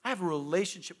 I have a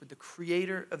relationship with the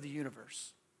creator of the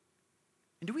universe.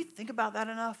 And do we think about that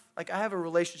enough? Like I have a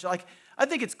relationship. Like I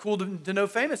think it's cool to know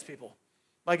famous people.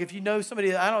 Like if you know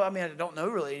somebody, I don't know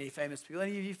really any famous people.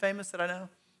 Any of you famous that I know?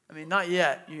 I mean, not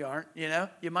yet. You aren't,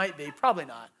 You might be. Probably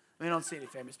not. I don't see any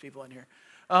famous people in here.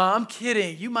 I'm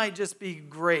kidding. You might just be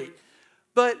great.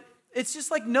 But it's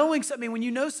just like knowing something. When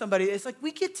you know somebody, it's like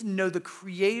we get to know the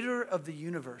creator of the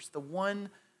universe, the one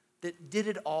that did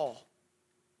it all.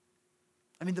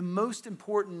 The most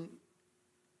important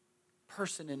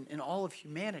person in all of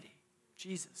humanity,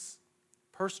 Jesus.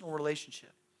 Personal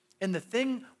relationship. And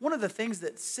one of the things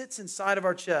that sits inside of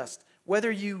our chest,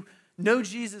 whether you know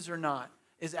Jesus or not,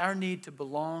 is our need to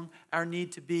belong, our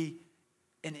need to be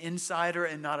an insider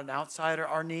and not an outsider,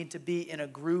 our need to be in a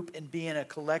group and be in a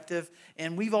collective.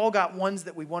 And we've all got ones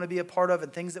that we want to be a part of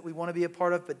and things that we want to be a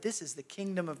part of, but this is the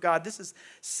kingdom of God. This is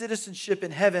citizenship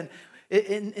in heaven.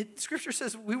 Scripture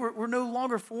says we're no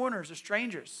longer foreigners or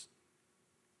strangers,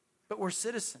 but we're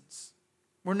citizens.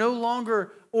 We're no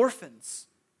longer orphans.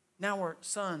 Now we're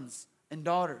sons and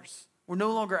daughters. We're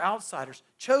no longer outsiders.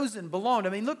 Chosen, belonged.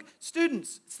 Look,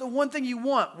 students, it's the one thing you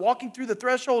want. Walking through the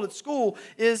threshold at school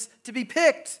is to be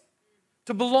picked,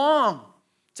 to belong,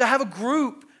 to have a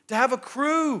group, to have a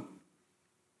crew.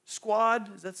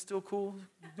 Squad, is that still cool?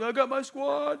 I got my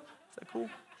squad. Is that cool?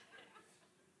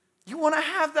 You want to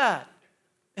have that.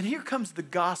 And here comes the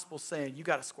gospel saying, you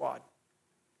got a squad.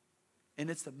 And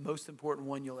it's the most important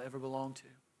one you'll ever belong to.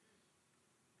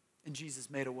 And Jesus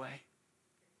made a way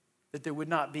that there would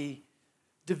not be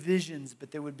divisions, but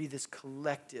there would be this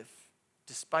collective,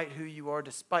 despite who you are,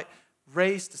 despite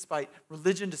race, despite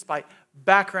religion, despite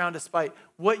background, despite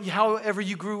however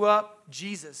you grew up.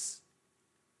 Jesus,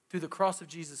 through the cross of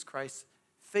Jesus Christ,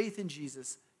 faith in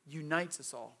Jesus unites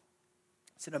us all.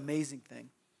 It's an amazing thing.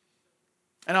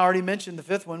 And I already mentioned the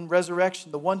fifth one,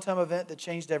 resurrection, the one-time event that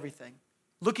changed everything.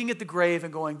 Looking at the grave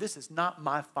and going, this is not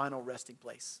my final resting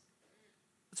place.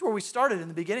 That's where we started in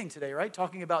the beginning today, right?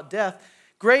 Talking about death.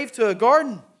 Grave to a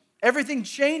garden. Everything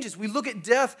changes. We look at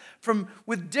death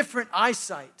with different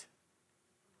eyesight.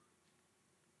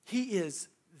 He is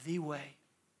the way.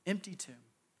 Empty tomb.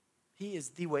 He is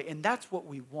the way. And that's what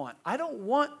we want. I don't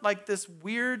want like this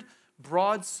weird,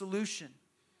 broad solution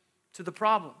to the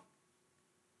problem.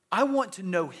 I want to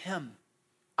know him.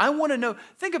 I want to know.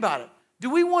 Think about it. Do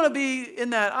we want to be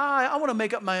in that, I want to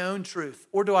make up my own truth?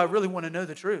 Or do I really want to know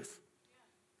the truth?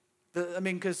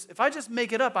 Because if I just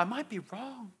make it up, I might be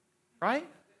wrong, right?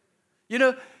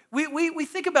 We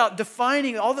think about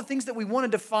defining all the things that we want to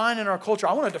define in our culture.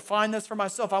 I want to define this for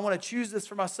myself. I want to choose this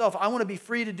for myself. I want to be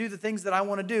free to do the things that I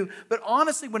want to do. But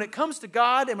honestly, when it comes to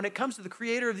God and when it comes to the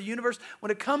creator of the universe,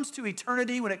 when it comes to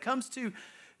eternity, when it comes to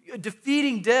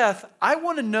defeating death, I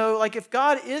want to know, like if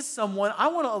God is someone, I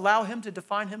want to allow him to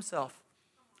define himself.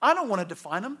 I don't want to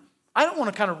define him. I don't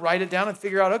want to kind of write it down and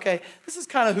figure out, okay, this is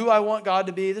kind of who I want God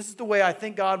to be. This is the way I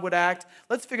think God would act.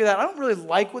 Let's figure that out. I don't really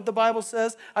like what the Bible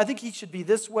says. I think he should be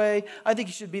this way. I think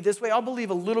he should be this way. I'll believe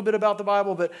a little bit about the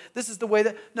Bible, but this is the way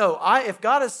that, no, if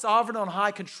God is sovereign on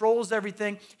high, controls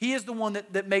everything, he is the one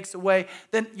that makes a way,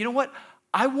 then you know what?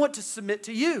 I want to submit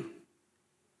to you.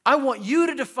 I want you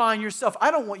to define yourself. I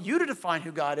don't want you to define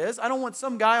who God is. I don't want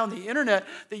some guy on the internet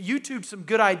that YouTubed some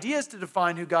good ideas to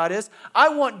define who God is. I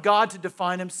want God to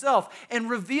define himself and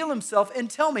reveal himself and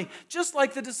tell me, just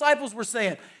like the disciples were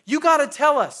saying, you got to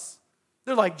tell us.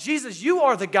 They're like, Jesus, you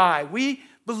are the guy. We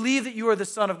believe that you are the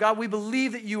Son of God. We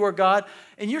believe that you are God.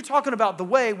 And you're talking about the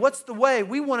way. What's the way?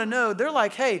 We want to know. They're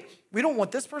like, hey, we don't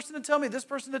want this person to tell me, this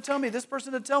person to tell me, this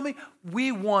person to tell me.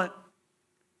 We want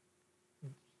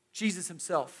Jesus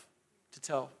himself to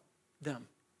tell them.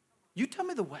 You tell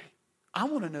me the way. I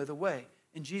want to know the way.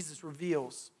 And Jesus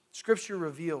reveals, Scripture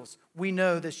reveals, we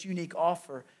know this unique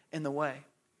offer in the way.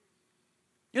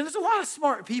 You know, there's a lot of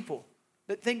smart people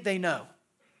that think they know.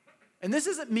 And this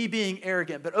isn't me being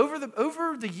arrogant, but over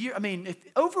the year,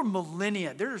 over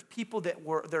millennia, there's people that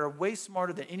are way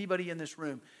smarter than anybody in this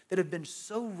room that have been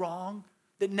so wrong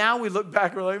that now we look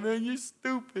back and we're like, man, you're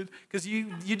stupid because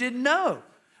you didn't know.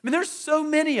 I mean, there's so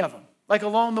many of them, like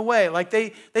along the way. Like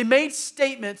they made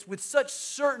statements with such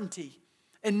certainty.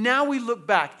 And now we look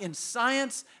back in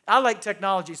science. I like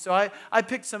technology, so I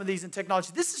picked some of these in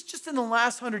technology. This is just in the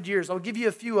last 100 years. I'll give you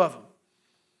a few of them.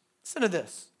 Listen to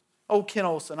this. Old Ken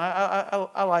Olson.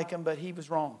 I like him, but he was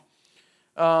wrong.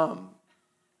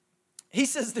 He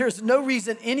says there's no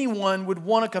reason anyone would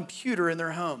want a computer in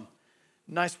their home.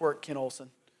 Nice work, Ken Olson.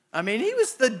 I mean, he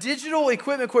was the digital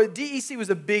equipment. DEC was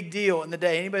a big deal in the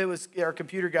day. Anybody was our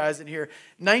computer guys in here?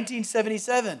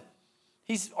 1977.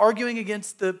 He's arguing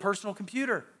against the personal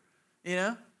computer. You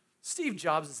know, Steve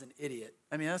Jobs is an idiot.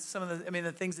 I mean, that's some of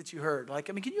the things that you heard. Like,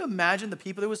 I mean, can you imagine the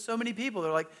people? There was so many people.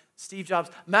 They're like Steve Jobs.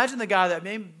 Imagine the guy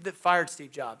that fired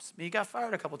Steve Jobs. I mean, he got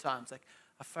fired a couple times. Like,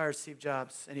 I fired Steve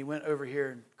Jobs, and he went over here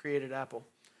and created Apple.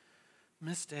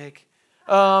 Mistake.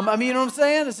 You know what I'm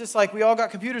saying? It's just like we all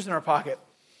got computers in our pocket.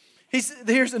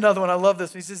 Here's another one. I love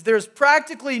this one. He says, there's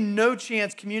practically no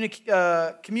chance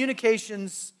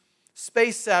communications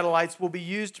space satellites will be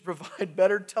used to provide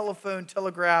better telephone,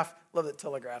 telegraph, love that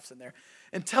telegraph's in there,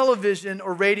 and television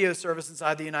or radio service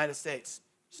inside the United States.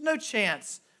 There's no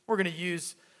chance we're going to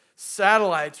use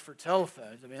satellites for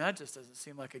telephones. I mean, that just doesn't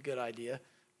seem like a good idea.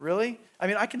 Really? I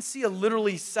mean, I can see a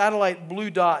literally satellite blue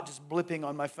dot just blipping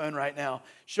on my phone right now,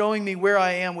 showing me where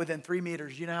I am within 3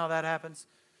 meters. You know how that happens?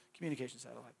 Communication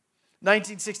satellite.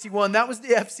 1961, that was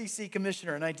the FCC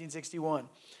commissioner in 1961.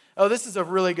 Oh, this is a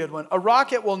really good one. A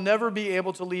rocket will never be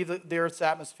able to leave the Earth's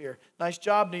atmosphere. Nice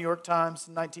job, New York Times,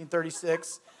 in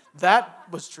 1936. That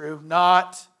was true.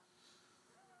 Not.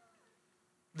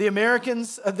 The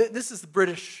Americans, this is the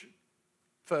British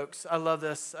folks. I love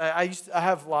this. I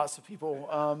have lots of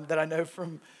people that I know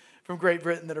from Great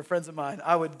Britain that are friends of mine.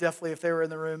 I would definitely, if they were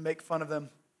in the room, make fun of them.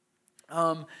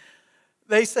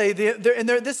 They say,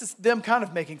 this is them kind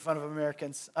of making fun of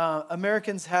Americans. The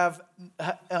Americans have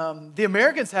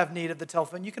need of the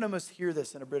telephone. You can almost hear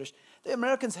this in a British. The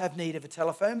Americans have need of a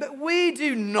telephone, but we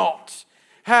do not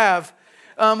have.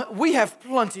 We have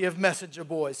plenty of messenger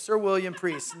boys. Sir William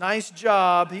Preece, nice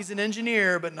job. He's an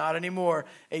engineer, but not anymore.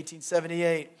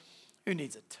 1878. Who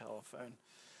needs a telephone?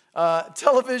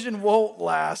 Television won't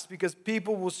last because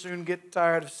people will soon get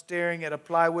tired of staring at a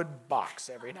plywood box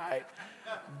every night.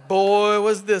 Boy,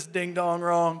 was this ding-dong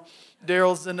wrong.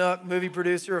 Daryl Zanuck, movie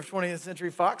producer of 20th Century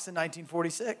Fox in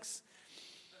 1946.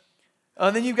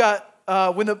 And then you've got,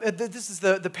 this is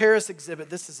the Paris exhibit.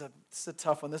 This is a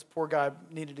tough one. This poor guy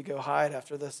needed to go hide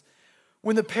after this.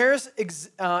 When the Paris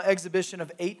exhibition of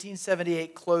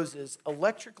 1878 closes,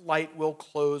 electric light will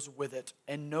close with it,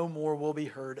 and no more will be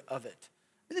heard of it.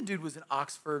 And the dude was an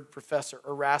Oxford professor,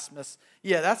 Erasmus.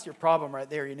 Yeah, that's your problem right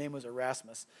there. Your name was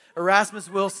Erasmus. Erasmus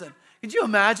Wilson. Could you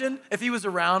imagine if he was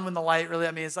around when the light really,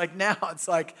 it's like now, it's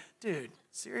like, dude,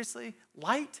 seriously?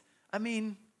 Light?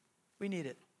 We need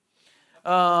it.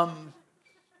 And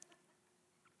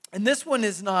this one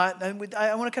is not, I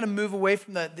want to kind of move away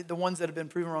from the ones that have been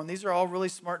proven wrong. These are all really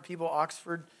smart people,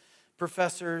 Oxford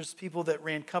professors, people that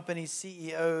ran companies,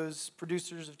 CEOs,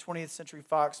 producers of 20th Century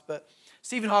Fox. But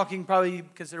Stephen Hawking, probably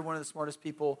considered one of the smartest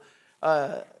people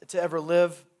to ever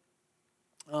live,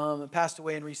 passed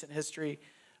away in recent history.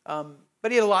 But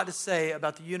he had a lot to say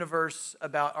about the universe,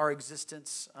 about our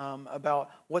existence, about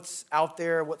what's out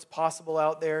there, what's possible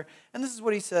out there. And this is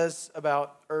what he says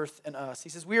about Earth and us. He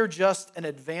says, we are just an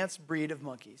advanced breed of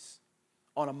monkeys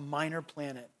on a minor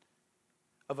planet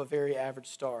of a very average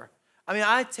star.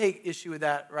 I take issue with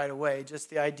that right away, just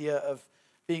the idea of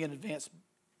being an advanced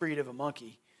breed of a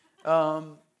monkey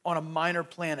on a minor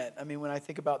planet. When I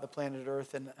think about the planet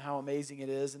Earth and how amazing it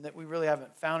is and that we really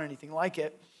haven't found anything like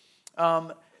it.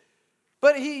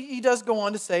 But he does go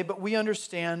on to say, but we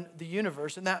understand the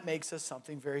universe, and that makes us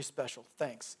something very special.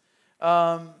 Thanks.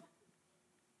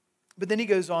 But then he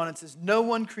goes on and says, no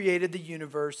one created the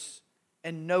universe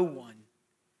and no one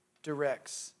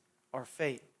directs our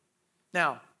fate.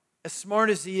 Now, as smart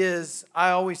as he is,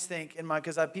 I always think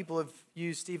because people have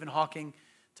used Stephen Hawking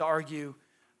to argue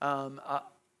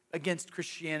against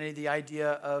Christianity, the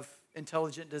idea of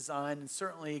intelligent design, and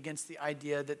certainly against the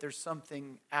idea that there's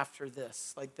something after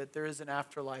this, like that there is an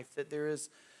afterlife,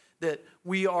 that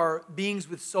we are beings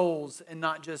with souls and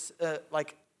not just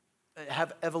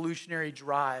have evolutionary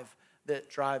drive that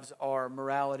drives our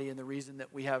morality and the reason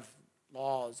that we have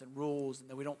laws and rules and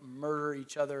that we don't murder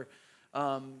each other,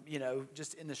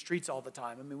 just in the streets all the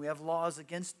time. I mean, we have laws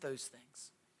against those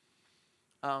things.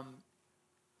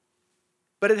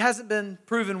 But it hasn't been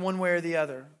proven one way or the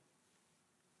other.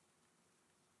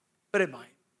 But it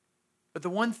might. But the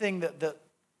one thing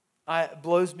that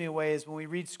blows me away is when we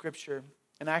read Scripture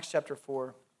in Acts chapter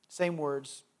 4, same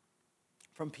words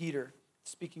from Peter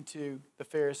speaking to the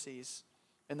Pharisees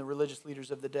and the religious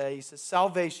leaders of the day. He says,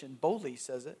 salvation, boldly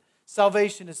says it,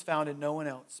 salvation is found in no one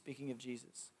else, speaking of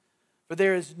Jesus. For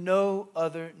there is no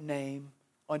other name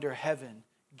under heaven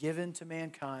given to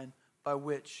mankind by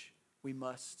which we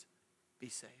must be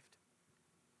saved.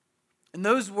 And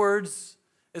those words,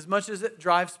 as much as it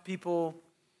drives people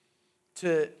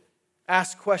to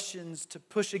ask questions, to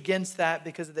push against that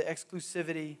because of the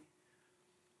exclusivity,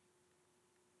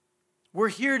 we're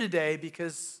here today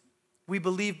because we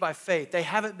believe by faith. They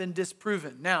haven't been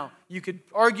disproven. Now, you could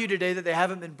argue today that they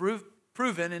haven't been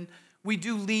proven, and we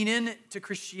do lean in to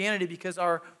Christianity because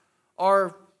our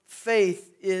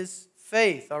faith is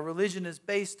faith. Our religion is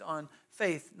based on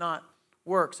faith, not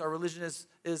works. Our religion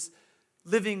is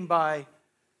living by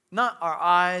not our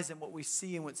eyes and what we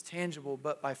see and what's tangible,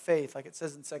 but by faith, like it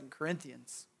says in 2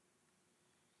 Corinthians.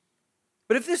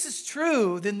 But if this is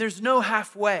true, then there's no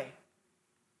halfway.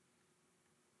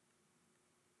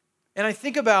 And I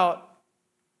think about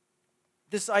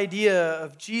this idea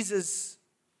of Jesus,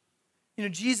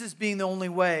 Jesus being the only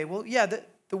way. Well, yeah,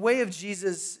 the way of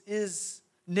Jesus is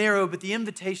narrow, but the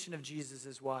invitation of Jesus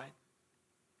is wide.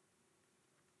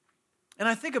 And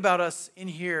I think about us in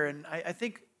here, and I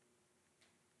think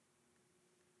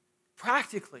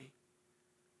practically,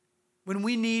 when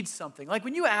we need something, like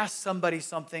when you ask somebody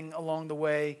something along the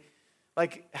way,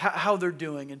 like how they're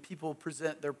doing, and people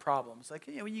present their problems. Like,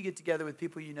 when you get together with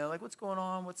people like, what's going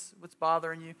on? What's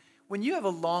bothering you? When you have a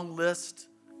long list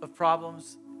of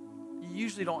problems, you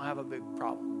usually don't have a big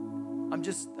problem.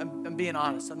 I'm being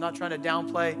honest. I'm not trying to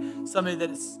downplay somebody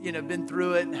that's, been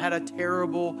through it and had a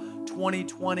terrible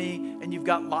 2020 and you've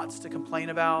got lots to complain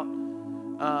about.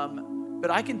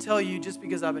 But I can tell you, just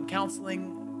because I've been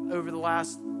counseling over the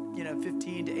last,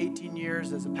 15 to 18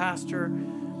 years as a pastor,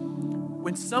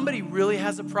 when somebody really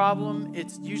has a problem,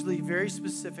 it's usually very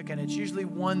specific, and it's usually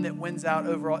one that wins out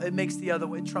overall.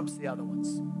 It trumps the other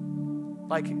ones.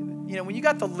 Like, when you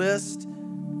got the list,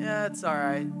 yeah, it's all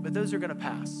right, but those are going to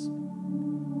pass.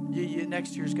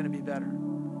 Next year's going to be better.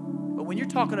 But when you're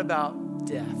talking about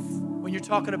death, when you're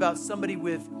talking about somebody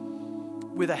with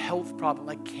a health problem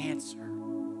like cancer,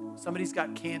 somebody's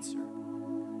got cancer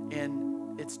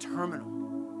and it's terminal.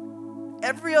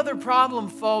 Every other problem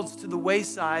falls to the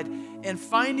wayside, and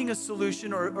finding a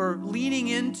solution or leaning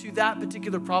into that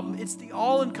particular problem, it's the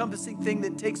all-encompassing thing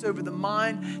that takes over the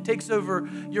mind, takes over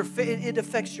it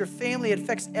affects your family, it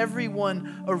affects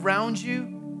everyone around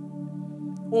you.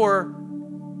 Or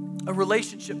a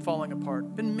relationship falling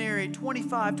apart. Been married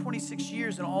 25, 26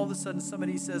 years, and all of a sudden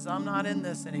somebody says, I'm not in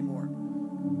this anymore.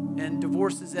 And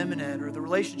divorce is imminent, or the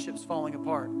relationship's falling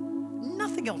apart.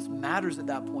 Nothing else matters at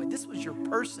that point. This was your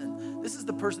person. This is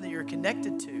the person that you're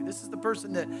connected to. This is the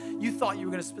person that you thought you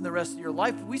were going to spend the rest of your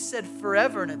life with. We said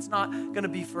forever, and it's not going to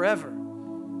be forever.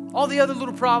 All the other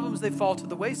little problems, they fall to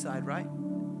the wayside, right?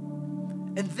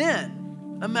 And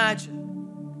then,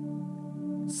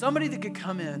 imagine somebody that could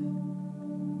come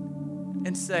in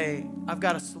and say, I've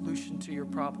got a solution to your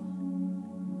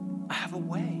problem. I have a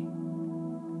way.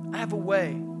 I've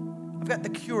got the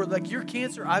cure. Like your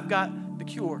cancer, I've got the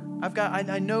cure.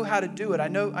 I know how to do it. I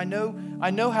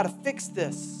know how to fix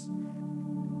this.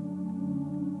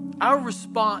 Our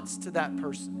response to that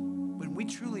person when we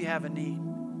truly have a need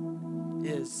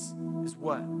is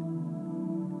what?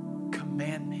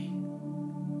 Command me.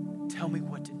 Tell me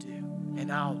what to do,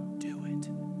 and I'll do it.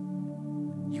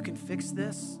 You can fix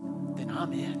this, then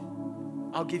I'm in.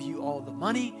 I'll give you all the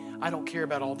money. I don't care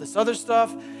about all this other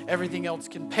stuff. Everything else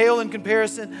can pale in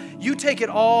comparison. You take it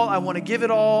all. I want to give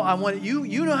it all. I want it.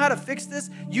 You know how to fix this.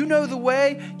 You know the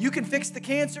way. You can fix the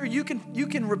cancer. You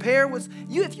can repair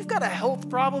if you've got a health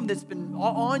problem that's been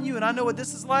on you, and I know what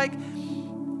this is like,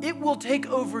 it will take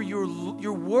over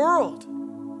your world.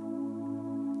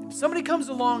 somebody comes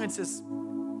along and says,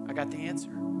 I got the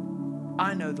answer.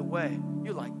 I know the way.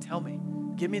 You're like, tell me.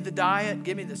 Give me the diet.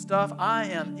 Give me the stuff. I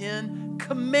am in.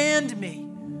 Command me.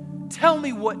 Tell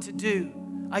me what to do.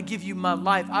 I give you my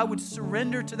life. I would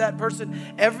surrender to that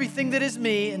person everything that is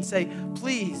me and say,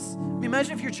 please.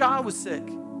 Imagine if your child was sick,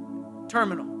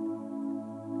 terminal.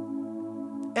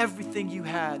 Everything you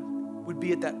had would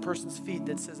be at that person's feet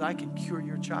that says, I can cure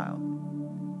your child.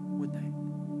 Would they?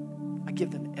 I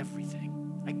give them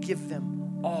everything. I give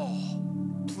them all.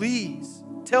 Please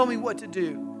tell me what to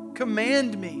do.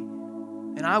 Command me,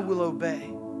 and I will obey.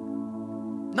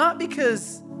 Not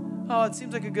because, oh, it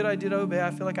seems like a good idea to obey. I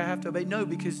feel like I have to obey. No,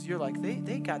 because you're like, they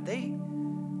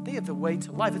have the way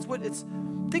to life.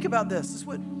 Think about this. This is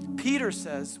what Peter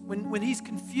says when he's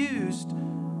confused,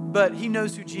 but he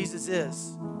knows who Jesus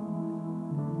is.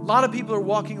 A lot of people are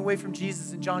walking away from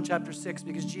Jesus in John chapter 6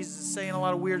 because Jesus is saying a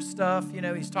lot of weird stuff.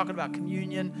 He's talking about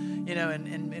communion,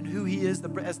 and who he is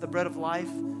as the bread of life.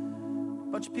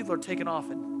 A bunch of people are taking off.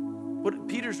 And what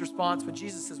Peter's response when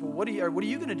Jesus says, well, what are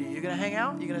you going to do? You're going to hang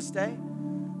out? You're going to stay?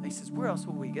 And he says, where else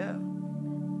will we go?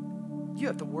 You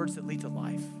have the words that lead to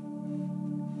life.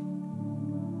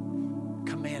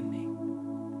 Command me.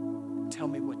 Tell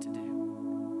me what to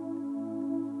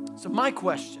do. So my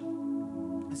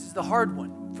question, this is the hard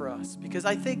one for us, because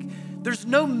I think there's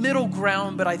no middle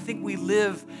ground, but I think we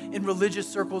live in religious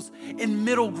circles in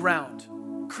middle ground.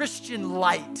 Christian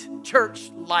light,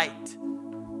 church light,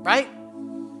 right?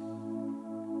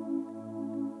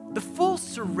 The full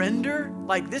surrender,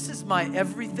 like this is my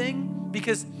everything,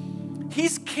 because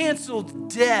he's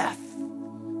canceled death,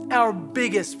 our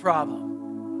biggest problem.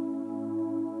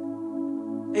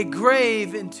 A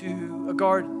grave into a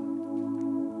garden.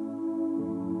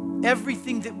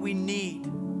 Everything that we need.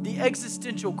 The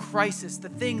existential crisis, the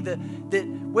thing that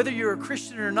whether you're a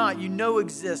Christian or not,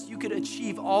 exists. You could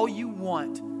achieve all you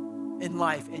want in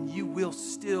life and you will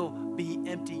still be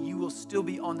empty. You will still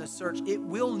be on the search. It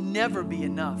will never be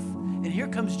enough. And here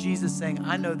comes Jesus saying,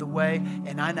 I know the way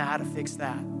and I know how to fix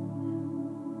that.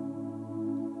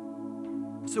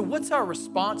 So what's our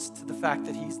response to the fact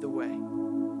that he's the way?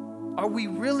 Are we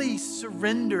really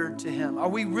surrendered to him? Are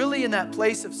we really in that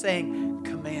place of saying,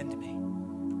 command me?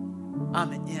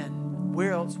 I'm in.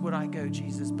 Where else would I go,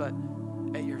 Jesus, but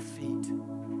at your feet?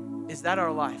 Is that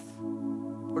our life?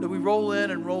 Or do we roll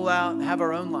in and roll out and have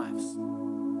our own lives?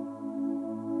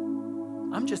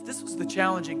 This was the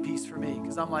challenging piece for me,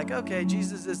 because I'm like, okay,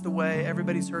 Jesus is the way.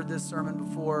 Everybody's heard this sermon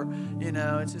before.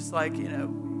 It's just like,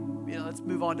 let's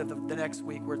move on to the next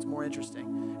week where it's more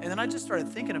interesting. And then I just started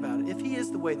thinking about it. If he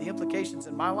is the way, the implications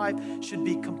in my life should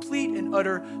be complete and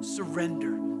utter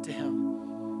surrender to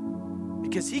him.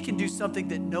 Because he can do something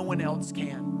that no one else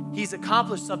can. He's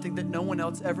accomplished something that no one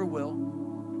else ever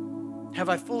will. Have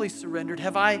I fully surrendered?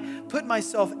 Have I put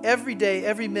myself every day,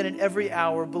 every minute, every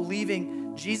hour,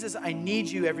 believing, Jesus, I need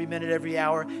you every minute, every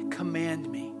hour. Command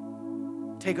me.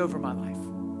 Take over my life.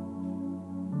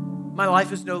 My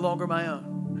life is no longer my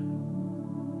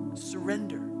own.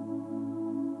 Surrender.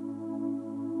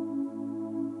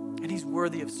 And he's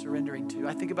worthy of surrendering to.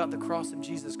 I think about the cross of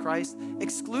Jesus Christ.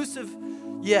 Exclusive,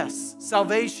 yes.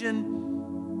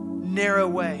 Salvation, narrow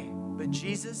way. But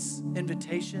Jesus'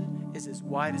 invitation is as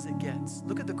wide as it gets.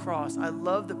 Look at the cross. I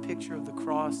love the picture of the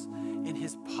cross in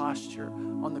his posture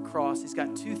on the cross. He's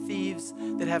got two thieves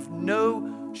that have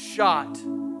no shot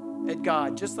at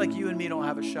God, just like you and me don't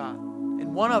have a shot.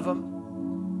 And one of them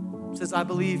says, I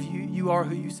believe you are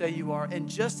who you say you are. And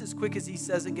just as quick as he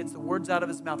says it, gets the words out of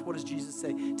his mouth, what does Jesus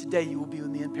say? Today you will be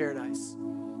with me in paradise.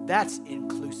 That's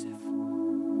inclusive.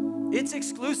 It's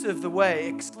exclusive the way,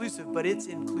 exclusive, but it's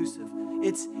inclusive.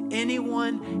 It's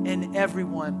anyone and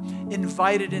everyone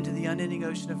invited into the unending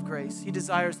ocean of grace. He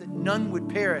desires that none would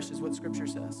perish, is what Scripture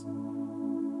says.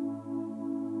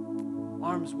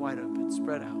 Arms wide open,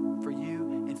 spread out for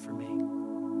you and for me.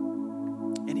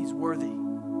 And he's worthy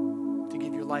to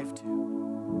give your life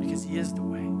to, because he is the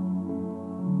way,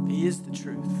 he is the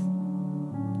truth,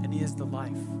 and he is the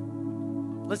life.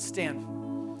 Let's stand.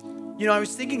 I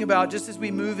was thinking about, just as we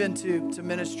move into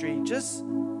ministry, just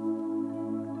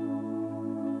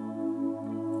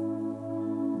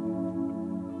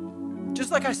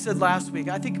like I said last week,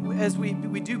 I think as we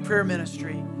do prayer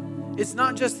ministry, it's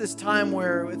not just this time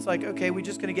where it's like, okay, we're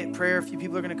just going to get prayer. A few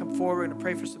people are going to come forward. We're going to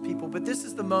pray for some people. But this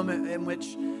is the moment in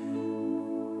which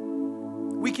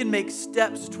we can make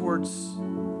steps towards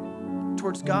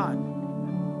God.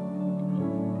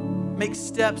 Make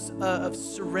steps of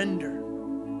surrender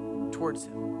towards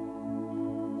him.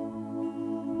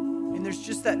 And there's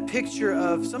just that picture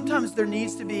of sometimes there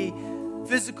needs to be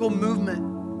physical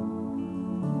movement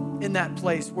in that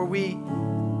place where we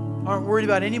aren't worried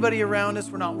about anybody around us.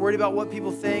 We're not worried about what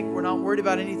people think. We're not worried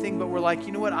about anything, but we're like,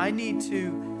 you know what? I need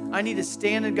to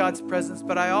stand in God's presence,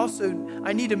 but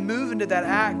I need to move into that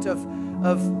act of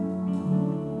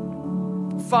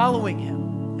following Him.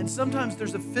 And sometimes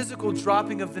there's a physical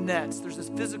dropping of the nets. There's this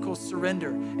physical surrender.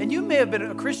 And you may have been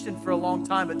a Christian for a long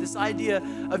time, but this idea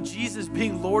of Jesus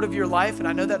being Lord of your life, and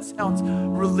I know that sounds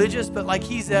religious, but like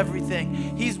He's everything.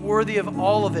 He's worthy of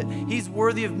all of it. He's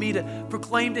worthy of me to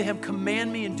proclaim to Him,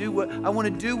 command me and I want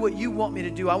to do what you want me to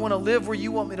do. I want to live where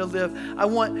you want me to live. I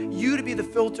want you to be the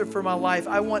filter for my life.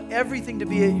 I want everything to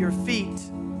be at your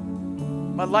feet.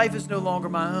 My life is no longer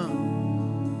my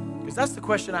own. Because that's the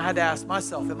question I had to ask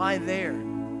myself. Am I there?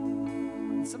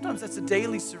 Sometimes that's a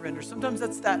daily surrender. Sometimes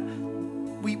that's that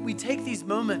we take these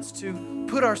moments to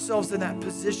put ourselves in that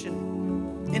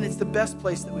position, and it's the best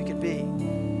place that we could be.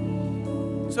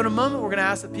 So in a moment, we're going to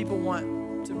ask that people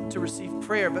want to receive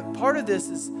prayer. But part of this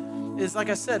is like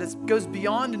I said, it goes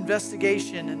beyond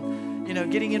investigation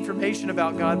and getting information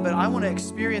about God. But I want to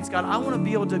experience God. I want to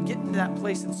be able to get into that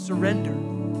place and surrender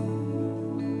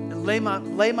and lay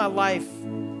my life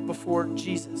before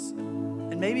Jesus.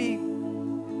 And maybe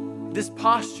this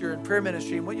posture in prayer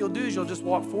ministry, and what you'll do is you'll just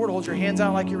walk forward, hold your hands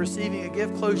out like you're receiving a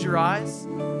gift, close your eyes.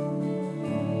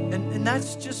 And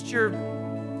that's just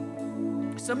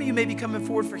some of you may be coming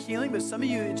forward for healing, but some of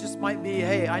you, it just might be,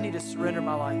 hey, I need to surrender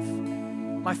my life.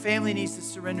 My family needs to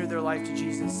surrender their life to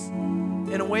Jesus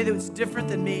in a way that's different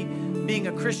than me being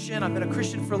a Christian. I've been a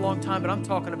Christian for a long time, but I'm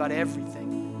talking about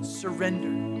everything. Surrender,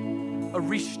 a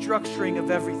restructuring of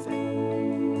everything.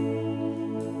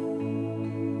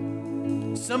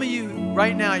 Some of you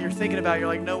right now, you're thinking about, you're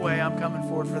like, no way, I'm coming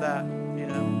forward for that,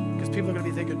 because people are going to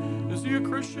be thinking, is he a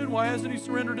Christian? Why hasn't he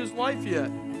surrendered his life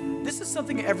yet? This is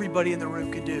something everybody in the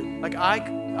room could do. Like I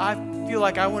feel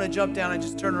like I want to jump down and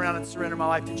just turn around and surrender my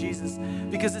life to Jesus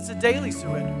because it's a daily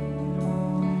surrender.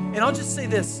 And I'll just say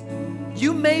this,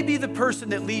 you may be the person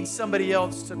that leads somebody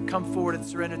else to come forward and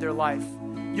surrender their life.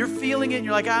 You're feeling it and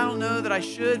you're like, I don't know that I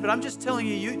should, but I'm just telling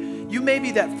you may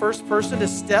be that first person to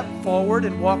step forward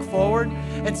and walk forward,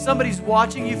 and somebody's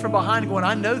watching you from behind going,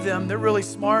 I know them, they're really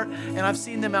smart, and I've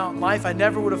seen them out in life. I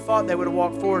never would have thought they would have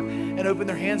walked forward and opened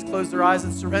their hands, closed their eyes,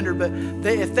 and surrendered, but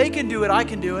if they can do it, I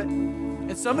can do it.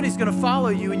 And somebody's going to follow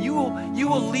you, and you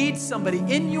will lead somebody.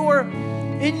 In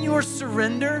your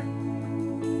surrender,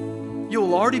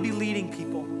 you'll already be leading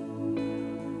people.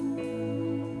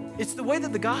 It's the way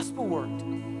that the gospel worked.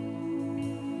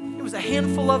 It was a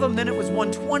handful of them, then it was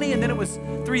 120, and then it was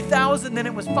 3,000, then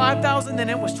it was 5,000, then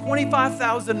it was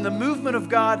 25,000, and the movement of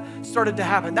God started to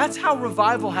happen. That's how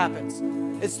revival happens.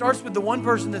 It starts with the one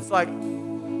person that's like, I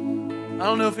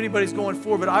don't know if anybody's going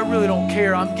forward, but I really don't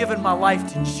care. I'm giving my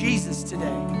life to Jesus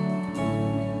today.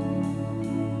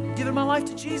 Giving my life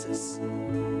to Jesus.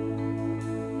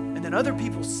 And then other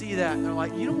people see that, and they're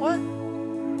like, you know what?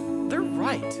 They're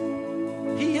right.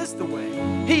 He is the way.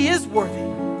 He is worthy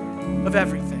of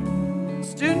everything.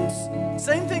 Students,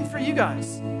 same thing for you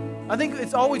guys. I think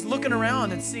it's always looking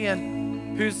around and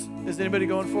seeing is anybody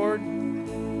going forward?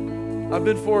 I've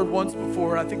been forward once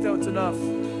before. I think that's enough.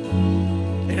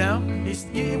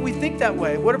 We think that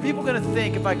way. What are people going to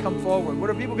think if I come forward? What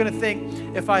are people going to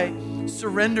think if I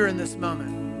surrender in this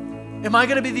moment? Am I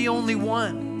going to be the only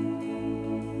one?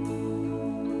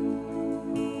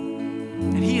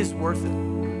 And He is worth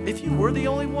it. If you were the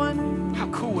only one, how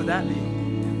cool would that be?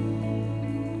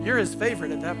 You're His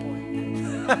favorite at that point.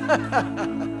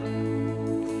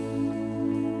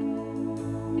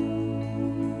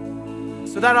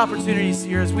 So that opportunity is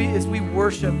here as we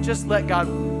worship. Just let God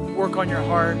work on your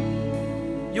heart.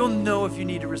 You'll know if you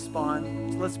need to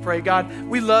respond. So let's pray. God,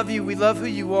 we love you. We love who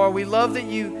you are. We love that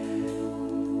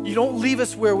you don't leave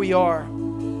us where we are.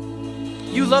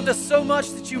 You loved us so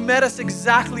much that you met us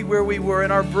exactly where we were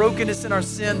in our brokenness and our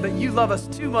sin, but you love us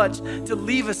too much to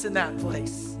leave us in that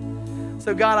place.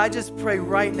 So God, I just pray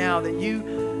right now that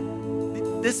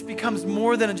this becomes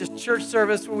more than just church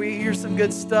service where we hear some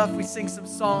good stuff, we sing some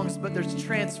songs, but there's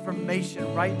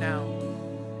transformation right now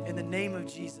in the name of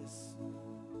Jesus.